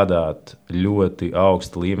strādāt ļoti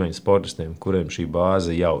augsta līmeņa sportistiem, kuriem šī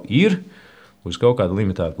bāze jau ir uz kaut kādu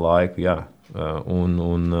limitētu laiku. Jā.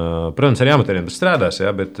 Protams, ar amatieriem tas strādās,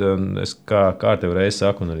 jā, bet es kā tev reiz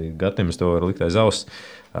saku, un arī Gatim es to varu likt aiz auss,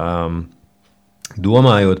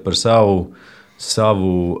 domājot par savu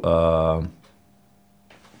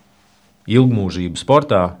ilgmūžību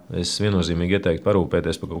sportā, es viennozīmīgi ieteiktu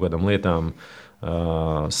parūpēties par kaut kādām lietām,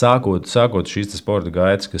 sākot šīs sporta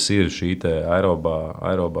gaitas, kas ir šī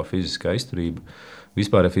aerobā fiziskā izturība,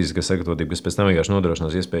 vispār fiziskā sagatavotība, kas pēc tam vienkārši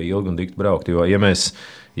nodrošinās iespēju ilgi un dikti braukt. Jo, ja mēs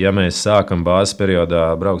sākam bāzes periodā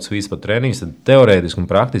braukt sweet spot treniņus, tad teorētiski un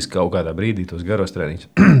praktiski kaut kādā brīdī tos garos treniņus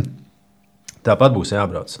tāpat būs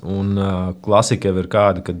jābrauc. Un klasika jau ir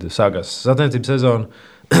kāda, kad sākās sacensību sezona.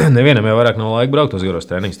 Nevienam jau vairāk nav laika braukt uz garos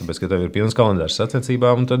treniņus, tāpēc, ka tev ir pilns kalendārs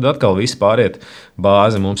sacensībām, un tad atkal viss pāriet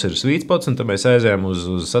bāzi. Mums ir sweet spots, un tad mēs aizējām uz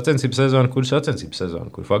sacensību sezonu, kur ir sacensību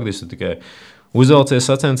sezona, kur faktiski tu tikai uzvelcies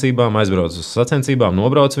sacensībām, aizbrauc uz sacensībām,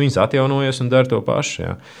 nobrauc viņas, atjaunojies un dari to pašu.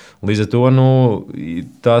 Jā. Līdz ar to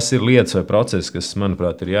tās ir lietas vai procesi, kas,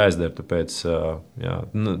 manuprāt, ir jāizdara. Tāpēc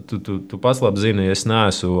tu pats labi zini, es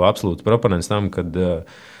neesmu absolūts proponents tam, kad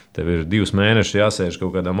tev ir 2 mēneši jāsēž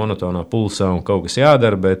kaut kādā monotonā pulsā un kaut kas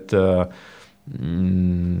jādara, bet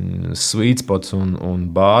sweet spots un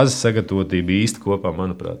bāzes sagatavotība īsti kopā,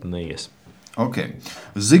 manuprāt, neies. Okay.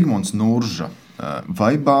 Zigmunds Nurža.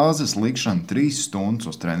 Vai bāzes likšana 3 stundas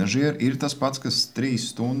uz trenažieru ir tas pats, kas 3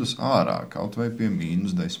 stundas ārā, kaut vai pie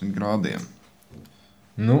 -10 grādiem?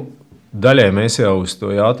 Daļai mēs jau uz to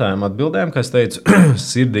jautājumu atbildējām, kā es teicu,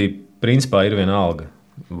 sirdī principā ir viena alga.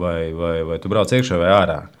 Vai tu brauc iekšā vai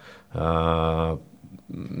ārā.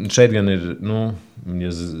 Šeit gan ir,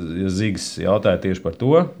 ja Zigs jautāja tieši par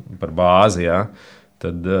to, par bāzi, jā,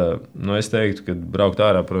 tad es teiktu, ka braukt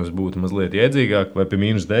ārā, protams, būtu mazliet iedzīgāk, vai pie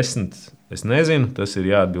 -10, es nezinu, tas ir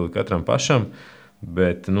jāatbild katram pašam,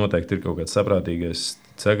 bet noteikti ir kaut kāds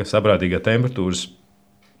saprātīgā temperatūras,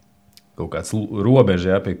 kaut kāds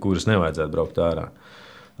robeža, pie kuras nevajadzētu braukt ārā.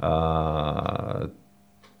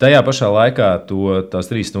 Tajā pašā laikā tās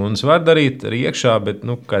 3 stundas var darīt arī iekšā, bet,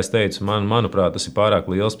 kā es teicu, manuprāt, tas ir pārāk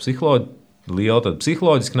liela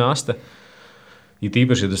psiholoģiska nasta. it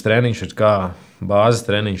īpaši, ja tas treniņš ir kā bāzes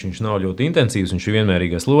treniņš, viņš nav ļoti intensīvs, viņš ir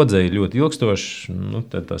vienmērīgā slodzē, ļoti ilgstošs, nu,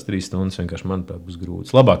 tad tās 3 stundas vienkārši manuprāt būs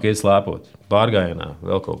grūtas. Labāk iet slēpot, pārgājienā,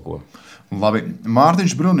 vēl kaut ko. Labi,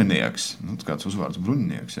 Mārtiņš Bruninieks, kāds uzvārds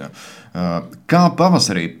Bruninieks, jā. Kā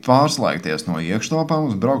pavasarī pārslēgties no iekštelpām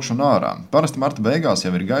uz braukšanu ārā? Parasti marta beigās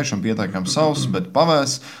jau ir gaišs un pietiekami sauss, bet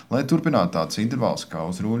pavēs, lai turpinātu tāds intervāls kā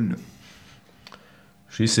uz ruļļu.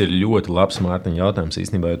 Šis ir ļoti labs Mārtiņa jautājums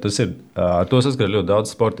īstenībā, jo tas ir, ar to saskar ļoti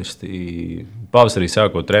daudz sportisti. Pavasarī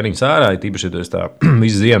sākot treniņus ārā, tīpaši, ja tu esi tā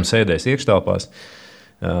visu ziemu sēdējis iekštelpās,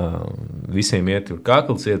 visiem iet, kur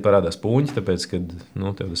kakls iet, parādās puņķi, tāpēc, kad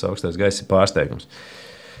tev tas augstais gaiss ir pārsteigums.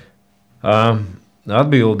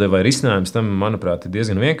 Atbilde vai risinājums tam, manuprāt, ir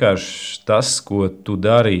diezgan vienkāršs. Tas, ko tu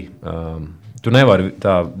dari, tu nevari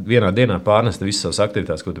tā vienā dienā pārnest visas savas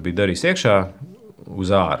aktivitātes, ko tu biji darījis iekšā,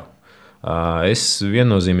 uz āru. Es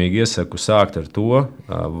viennozīmīgi iesaku sākt ar to,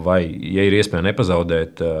 vai, ja ir iespēja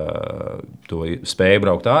nepazaudēt to spēju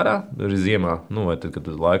braukt ārā, arī ziemā, vai tad, kad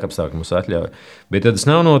laika apstākļi mums atļauj. Bet, ja tas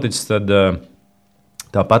nav noticis, tad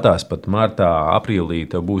tāpatās pat martā, aprīlī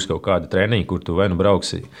tev būs kaut kāda treniņa, kur tu vai nu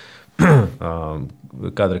brauksi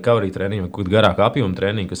kāda recovery treniņa, vai kaut garāka apjoma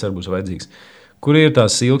treniņa, kas arī būs vajadzīgs. Kur ir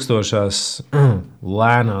tās ilgstošās,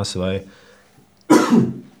 lēnās vai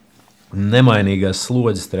nemainīgās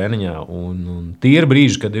slodzes treniņā. Un tie ir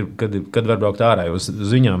brīži, kad var braukt ārā. Uz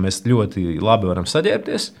viņām mēs ļoti labi varam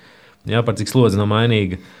saģērbties. Jā, par cik slodze nav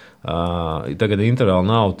mainīga. Tagad intervāla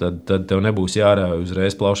nav, tad tev nebūs jārauj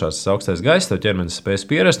uzreiz plaušās tas augstais gaiss, tev ķermenis spēs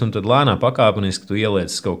pierast, un tad lēnā pakāpeniski tu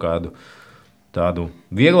ieliec kaut kādu tādu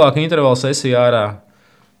vieglāku intervālu sesiju ārā.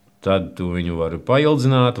 Tad tu viņu vari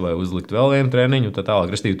paildzināt vai uzlikt vēl vienu treniņu. Tad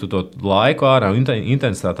tālāk, restīvi, tu to laiku ārā un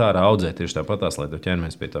intensitāti ārā audzē tieši tāpatās, lai tev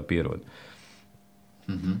ķermenis pie tā pierod.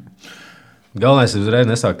 Galvenais ir uzreiz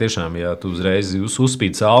nesākt tiešām, ja tu uzreiz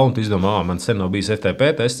uzspīd sauli un tu izdomā, man sen nav bijis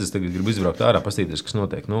FTP tests, es tagad gribu izbraukt ārā, pastīties, kas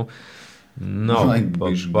notiek. Nav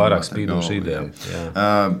pārāk spīdoša ideja.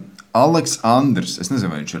 Aleks Andrs, es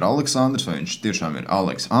nezinu, vai viņš ir Aleksandrs vai viņš tiešām ir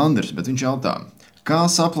Aleks Andrs, bet viņš jautā, kā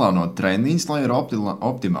saplānot treniņus, lai ir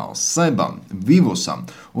optimāls Sebam, Vivusam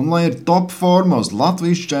un lai ir top forma uz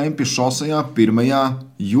Latvijas čempi šosejā 1.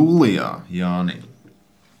 jūlijā, Jāni?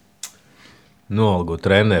 Nolgu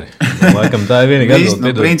treneri. Laikam tā ir vienīgā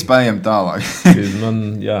atbilde. Principā ejam tālāk.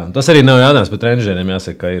 Tas arī nav jautājums par treneriem,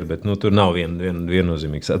 jāsaka, ka ir, bet tur nav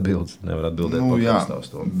viennozīmīgs atbildes. Nevar atbildēt podkastā uz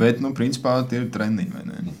to. Bet, principā, tie ir treniņi, vai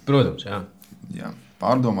ne? Protams, jā. Jā.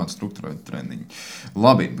 Pārdomāt, strukturēt treniņu.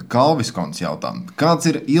 Labi, Kalviskons jautā, kāds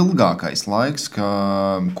ir ilgākais laiks,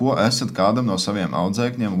 ko esat kādam no saviem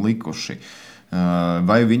audzēkņiem likuši?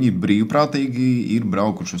 Vai viņi brīvprātīgi ir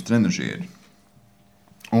braukuši uz trenažieri?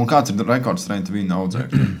 Un kāds ir rekords treniņu viņa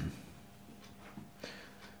audzēkņiem?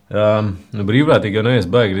 Brīvprātīgi jau neviens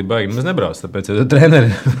baigi mēs nebrauc, tāpēc jau treneri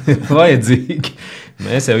ir vajadzīgi.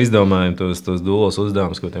 Mēs jau izdomājam tos dulos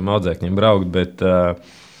uzdevumus, ko tiem audzēkņiem braukt, bet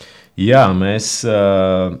jā,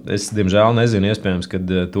 es diemžēl nezinu, iespējams, ka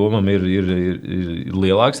Tomam ir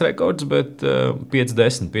lielāks rekords, bet 5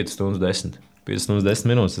 stundas 10. 5 stundas 10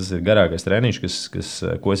 minūtes, tas ir garākais treniņš,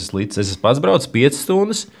 ko es esmu līdz. Es esmu pats braucis 5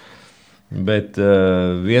 stundas, bet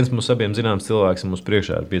viens mums abiem zināms cilvēks mums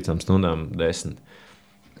priekšā ar 5 stundām 10.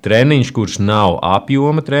 Treniņš, kurš nav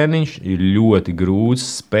apjoma treniņš, ir ļoti grūts,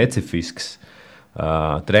 specifisks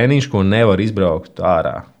treniņš, ko nevar izbraukt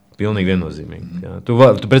ārā. Pilnīgi viennozīmīgi. Jā. Tu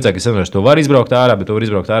priecāji, ka es saprotu, to var izbraukt ārā, bet to var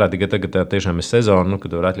izbraukt ārā tikai tagad, kad tiešām ir sezona,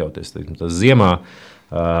 kad var atļauties. Tas ziemā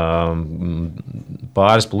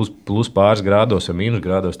pāris plus pāris grādos vai mīnus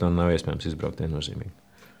grādos, to nav iespējams izbraukt viennozīmīgi.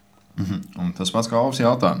 Un tas pats kā Alfs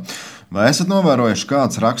jautā. Vai esat novērojuši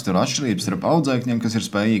kādas rakstura atšķirības starp audzēkņiem, kas ir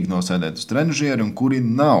spējīgi nosēdēt uz trenažieri un kuri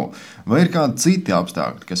nav? Vai ir kādi citi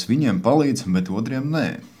apstākļi, kas viņiem palīdz, bet otriem nē?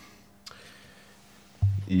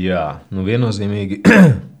 Jā, viennozīmīgi.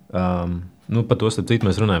 Par to starp citu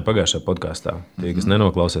mēs runājam pagājušajā podkastā. Tie, kas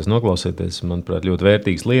nenoklausās, noklausieties, manuprāt, ļoti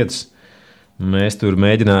vērtīgas lietas. Mēs tur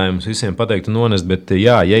mēģinājām visiem pateikt un nonest, bet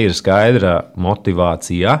jā, ja ir skaidra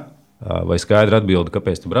motivācija vai skaidra atbilde,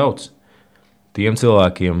 kāpēc tu brauc, tiem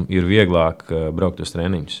cilvēkiem ir vieglāk braukt uz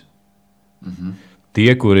treniņus. Tie,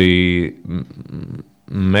 kuri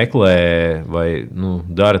meklē vai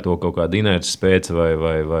dara to kaut kādu inerces pēc,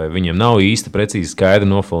 vai viņiem nav īsti precīzi skaidri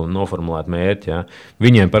noformulēti mērķi. Ja?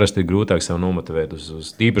 Viņiem parasti ir grūtāk sev nomotivēt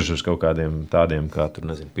tīpaši uz kaut kādiem tādiem, kā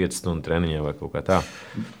 5 stundu treniņiem vai kaut kā tā.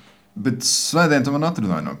 Bet svētdien tu man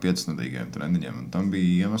atrunāji no 5-stundīgiem treniņiem, un tam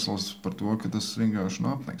bija iemesls par to, ka tas vienkārši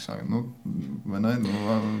nav apniks. Vai ne?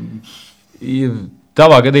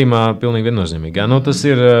 Tavā gadījumā pilnīgi viennozīmīgi. Jā, tas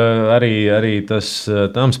ir arī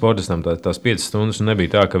tam sportistam, tās 5 stundas.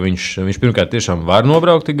 Nebija tā, ka viņš pirmkārt tiešām var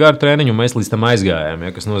nobraukt tik garu treniņu, un mēs līdz tam aizgājām.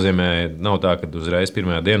 Ja, kas nozīmē, nav tā, ka uzreiz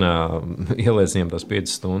pirmajā dienā ieliec viņam tās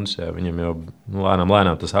 5 stundas. Ja, viņam jau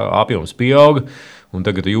lēnām tas apjoms pieauga, un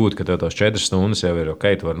tagad jūti, ka tev tās 4 stundas jau ir ok,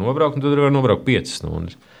 tu vari nobraukt, un tad var nobraukt 5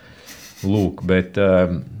 stundas. Lūk, bet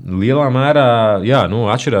lielā mērā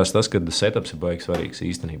atšķirās tas, ka setups ir baigi svarīgs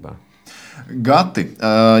īstenībā. Gati,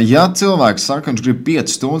 ja cilvēks saka, ka viņš grib 5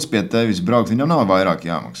 stundas pie tevis braukt, viņam nav vairāk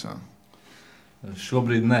jāmaksā?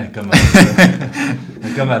 Šobrīd nē,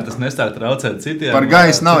 kamēr tas nesāk traucēt citiem. Par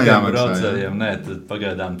gaisu nav jāmaksā. Nē, tad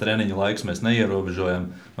pagaidām treniņu laikus mēs neierobežojam.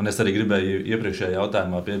 Un es arī gribēju iepriekšējā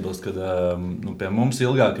jautājumā piebilst, ka pie mums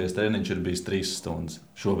ilgākais treniņš ir bijis 3 stundas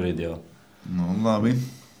šobrīd jau.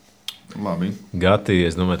 Labi. Gati,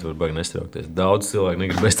 es domāju, tu vari baigi nestraukties. Daudz cilvēku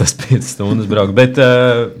negribēs tās 5 stundas braukt, bet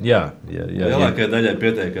jā. Lielākajai daļai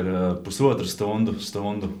pietiek ar pusotru stundu.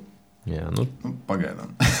 Jā,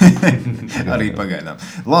 pagaidām. Arī pagaidām.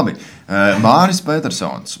 Labi, Māris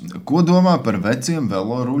Petersons. Ko domā par veciem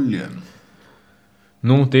veloruļļiem?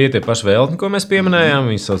 Tie ir tie paši veltni, ko mēs pieminējām.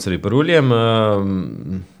 Viņi sauc arī par ruļļiem.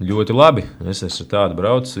 Ļoti labi. Es esmu tādu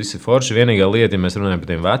braucis. Visi forši. Vienīgā lieta, ja mēs runājam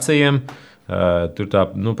par tiem vecajiem, tur tā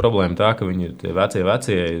problēma tā, ka viņi ir tie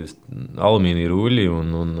vecie alumīnija ruļļi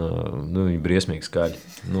un viņi ir briesmīgi skaļi.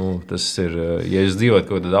 Tas ir, ja jūs dzīvojat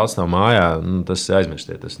kaut kādā daudzstāvā mājā, tas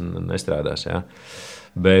aizmirstiet, tas nestrādās. Jā.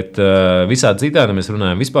 Bet visādi citādi mēs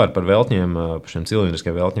runājam vispār par veltņiem, par šiem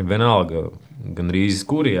cilindriskiem veltņiem, vienalga, gan rīzes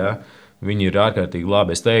kuri, jā. Viņi ir ārkārtīgi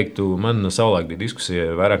labi. Es teiktu, man savulaik bija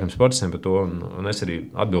diskusija ar vairākiem sportistiem par to, un es arī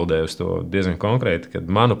atbildēju uz to diezgan konkrēti, ka,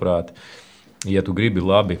 manuprāt, ja tu gribi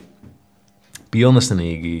labi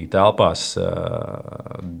pilnesenīgi telpās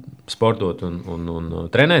sportot un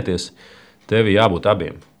trenēties, tev jābūt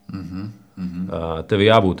abiem. Tev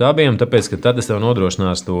jābūt abiem, tāpēc, ka tad es tev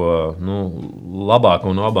nodrošinās to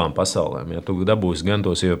labāko no abām pasaulēm. Ja tu dabūsi gan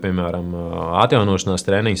tos, jo, piemēram, atjaunošanās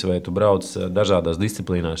treniņus, vai tu brauc dažādās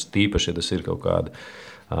disciplīnās, tīpaši, ja tas ir kaut kāda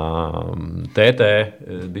TT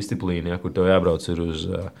disciplīna, ja, kur tev jābrauc ir uz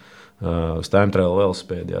time trial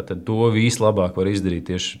velosipēdi, tad to vislabāk var izdarīt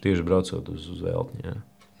tieši braucot uz veltni. Jā.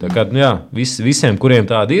 Tā kā visiem, kuriem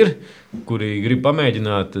tādi ir, kuri grib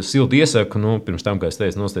pamēģināt, silti iesaku, pirms tam, kā es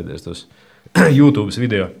teicu, nostieties tos YouTube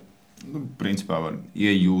video. Principā var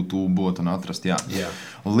iejūtūbot un atrast, jā.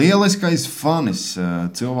 Lieliskais fanis,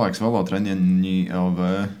 cilvēks velotreņiņi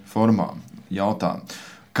LV formā, jautā,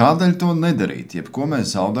 kādēļ to nedarīt, jeb ko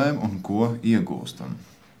mēs zaudējam un ko iegūstam?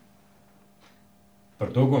 Par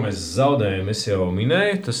to, ko mēs zaudējam, es jau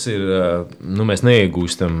minēju. Tas ir, mēs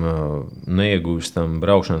neiegūstam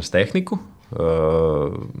braukšanas tehniku,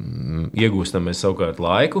 iegūstam mēs savukārt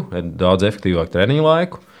laiku, daudz efektīvāku treniņu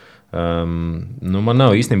laiku. Man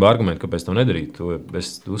nav īstenībā argumenti, kāpēc to nedarīt. To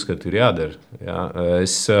es uzskatu, ir jādara. Jā.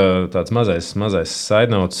 Es tāds mazais side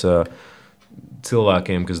notes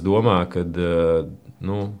cilvēkiem, kas domā, ka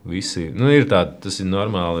visi, tas ir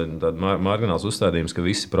normāli, margināls uzstādījums, ka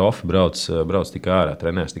visi profi brauc tik ārā,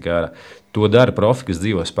 trenēs tik ārā. To dara profi, kas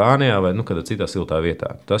dzīvo Spānijā vai kādā citā siltā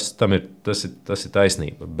vietā. Tas ir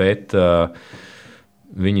taisnība, bet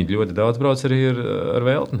viņi ļoti daudz brauc arī ar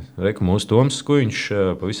veltni. Reku mūsu Toms Skuiņš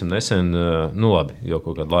pavisam nesen, labi, jau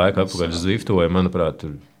kaut kādu laiku atpakaļ zviftoja, manuprāt,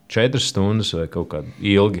 4 stundas vai kaut kādu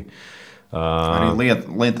ilgi. Arī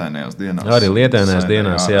lietainajās dienās. Arī lietainajās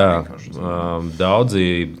dienās, jā.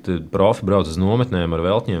 Daudzi profi brauc uz nometnēm ar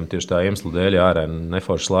veltņiem, tieši tā iemesla dēļ ārā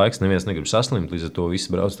neforšs laiks, neviens negrib saslimt, līdz ar to visi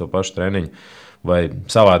brauc to pašu treniņu vai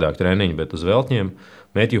savādāk treniņu, bet uz veltņiem.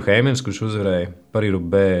 Matthew Heimans, kurš uzvarēja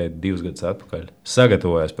Paris-Roubaix 2 gadus atpakaļ,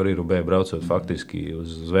 sagatavojās Paris-Roubaix braucot faktiski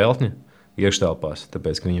uz veltņa iekštelpās,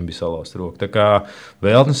 tāpēc, ka viņam bija salauzta roka. Tā kā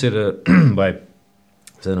veltnis ir, vai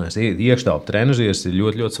iekštelpu trenažieris ir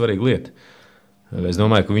ļoti, ļoti svarīga lieta. Es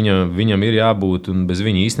domāju, ka viņam ir jābūt, un bez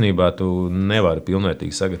viņa īstenībā tu nevari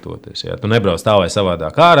pilnvērtīgi sagatavoties. Ja? Tu nebrauc tā vai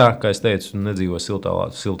savādāk ārā, kā es teicu, nedzīvo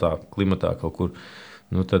siltā klimatā kaut kur.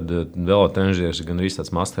 Tad velotrenažieris ir gan arī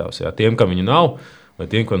tāds must-have. Ja? Tiem, kam viņa nav, vai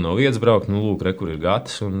tiem, kam nav vietas braukt, lūk, kur ir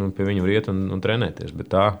gatis, un pie viņa var iet un trenēties.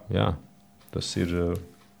 Bet tā, jā, tas ir...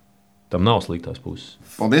 Tam nav sliktās puses.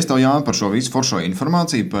 Paldies, tev, Jāni, par šo visu foršo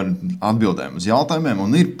informāciju, par atbildēm uz jautājumiem.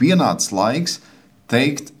 Un ir pienācis laiks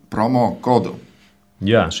teikt promo kodu.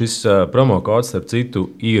 Jā, šis promo kods, starp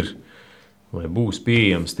citu, ir vai būs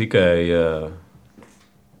pieejams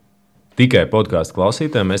tikai podkāstu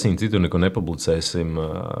klausītājiem. Mēs viņu citur neko nepublicēsim.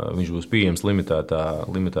 Viņš būs pieejams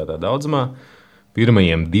limitētā daudzumā.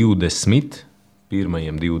 Pirmajiem 20.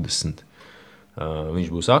 Viņš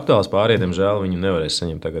būs aktuāls, pārējiem žēl viņu nevarēs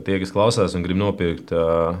saņemt. Tagad tie, kas klausās un grib nopirkt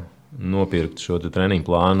nopirkt šo treniņu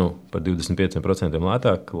plānu par 25%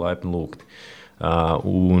 lētāk, laipni lūgti.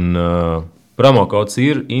 Promo kods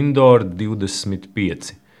ir Indoor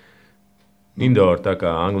 25. Indoor, tā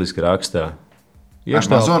kā angliski rakstā. Ar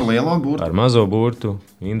mazo ar lielo burtu? Ar mazo burtu,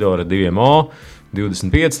 Indoor ar 2O,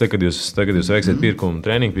 25. Kad jūs veiksiet pirkumu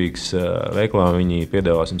Training Peaks veiklā, viņi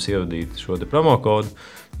piedāvās jums ievadīt šo te promo kodu.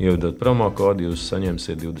 Ievadot promo kodu, jūs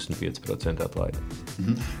saņemsiet 25% atlaidi.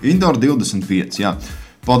 Indoor 25, jā.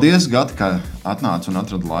 Paldies, Gati, ka atnāci un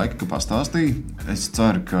atradi laiku, ka pastāstīji. Es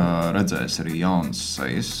ceru, ka redzēs arī jaunas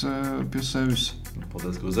sejas pie sevis.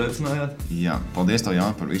 Paldies, ka uzaicinājāt. Jā, paldies tev,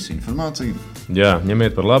 Jāni, par visu informāciju. Jā,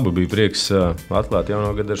 ņemiet par labu, bija prieks atklāt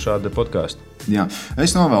jauno gadu ar šādu podkāstu. Jā,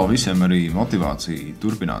 es novēlu visiem arī motivāciju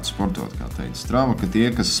turpināt sportot, kā teica Strava, ka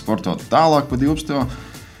tie, kas sportot tālāk pa 12.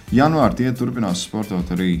 janvāru, tie turpinās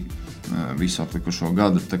sportot arī visu atlikušo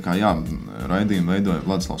gadu. Tā kā jā, raidījumu veidoja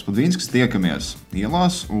Vladislavs Padvīnskis. Tiekamies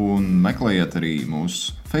ielās un meklējiet arī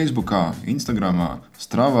mūsu Facebookā, Instagramā,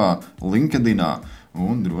 Stravā, LinkedInā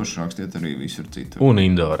un droši rakstiet arī visur citur. Un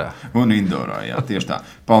Indorā. Un Indorā, jā, tieši tā.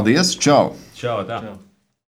 Paldies, čau! Čau, tā! Čau.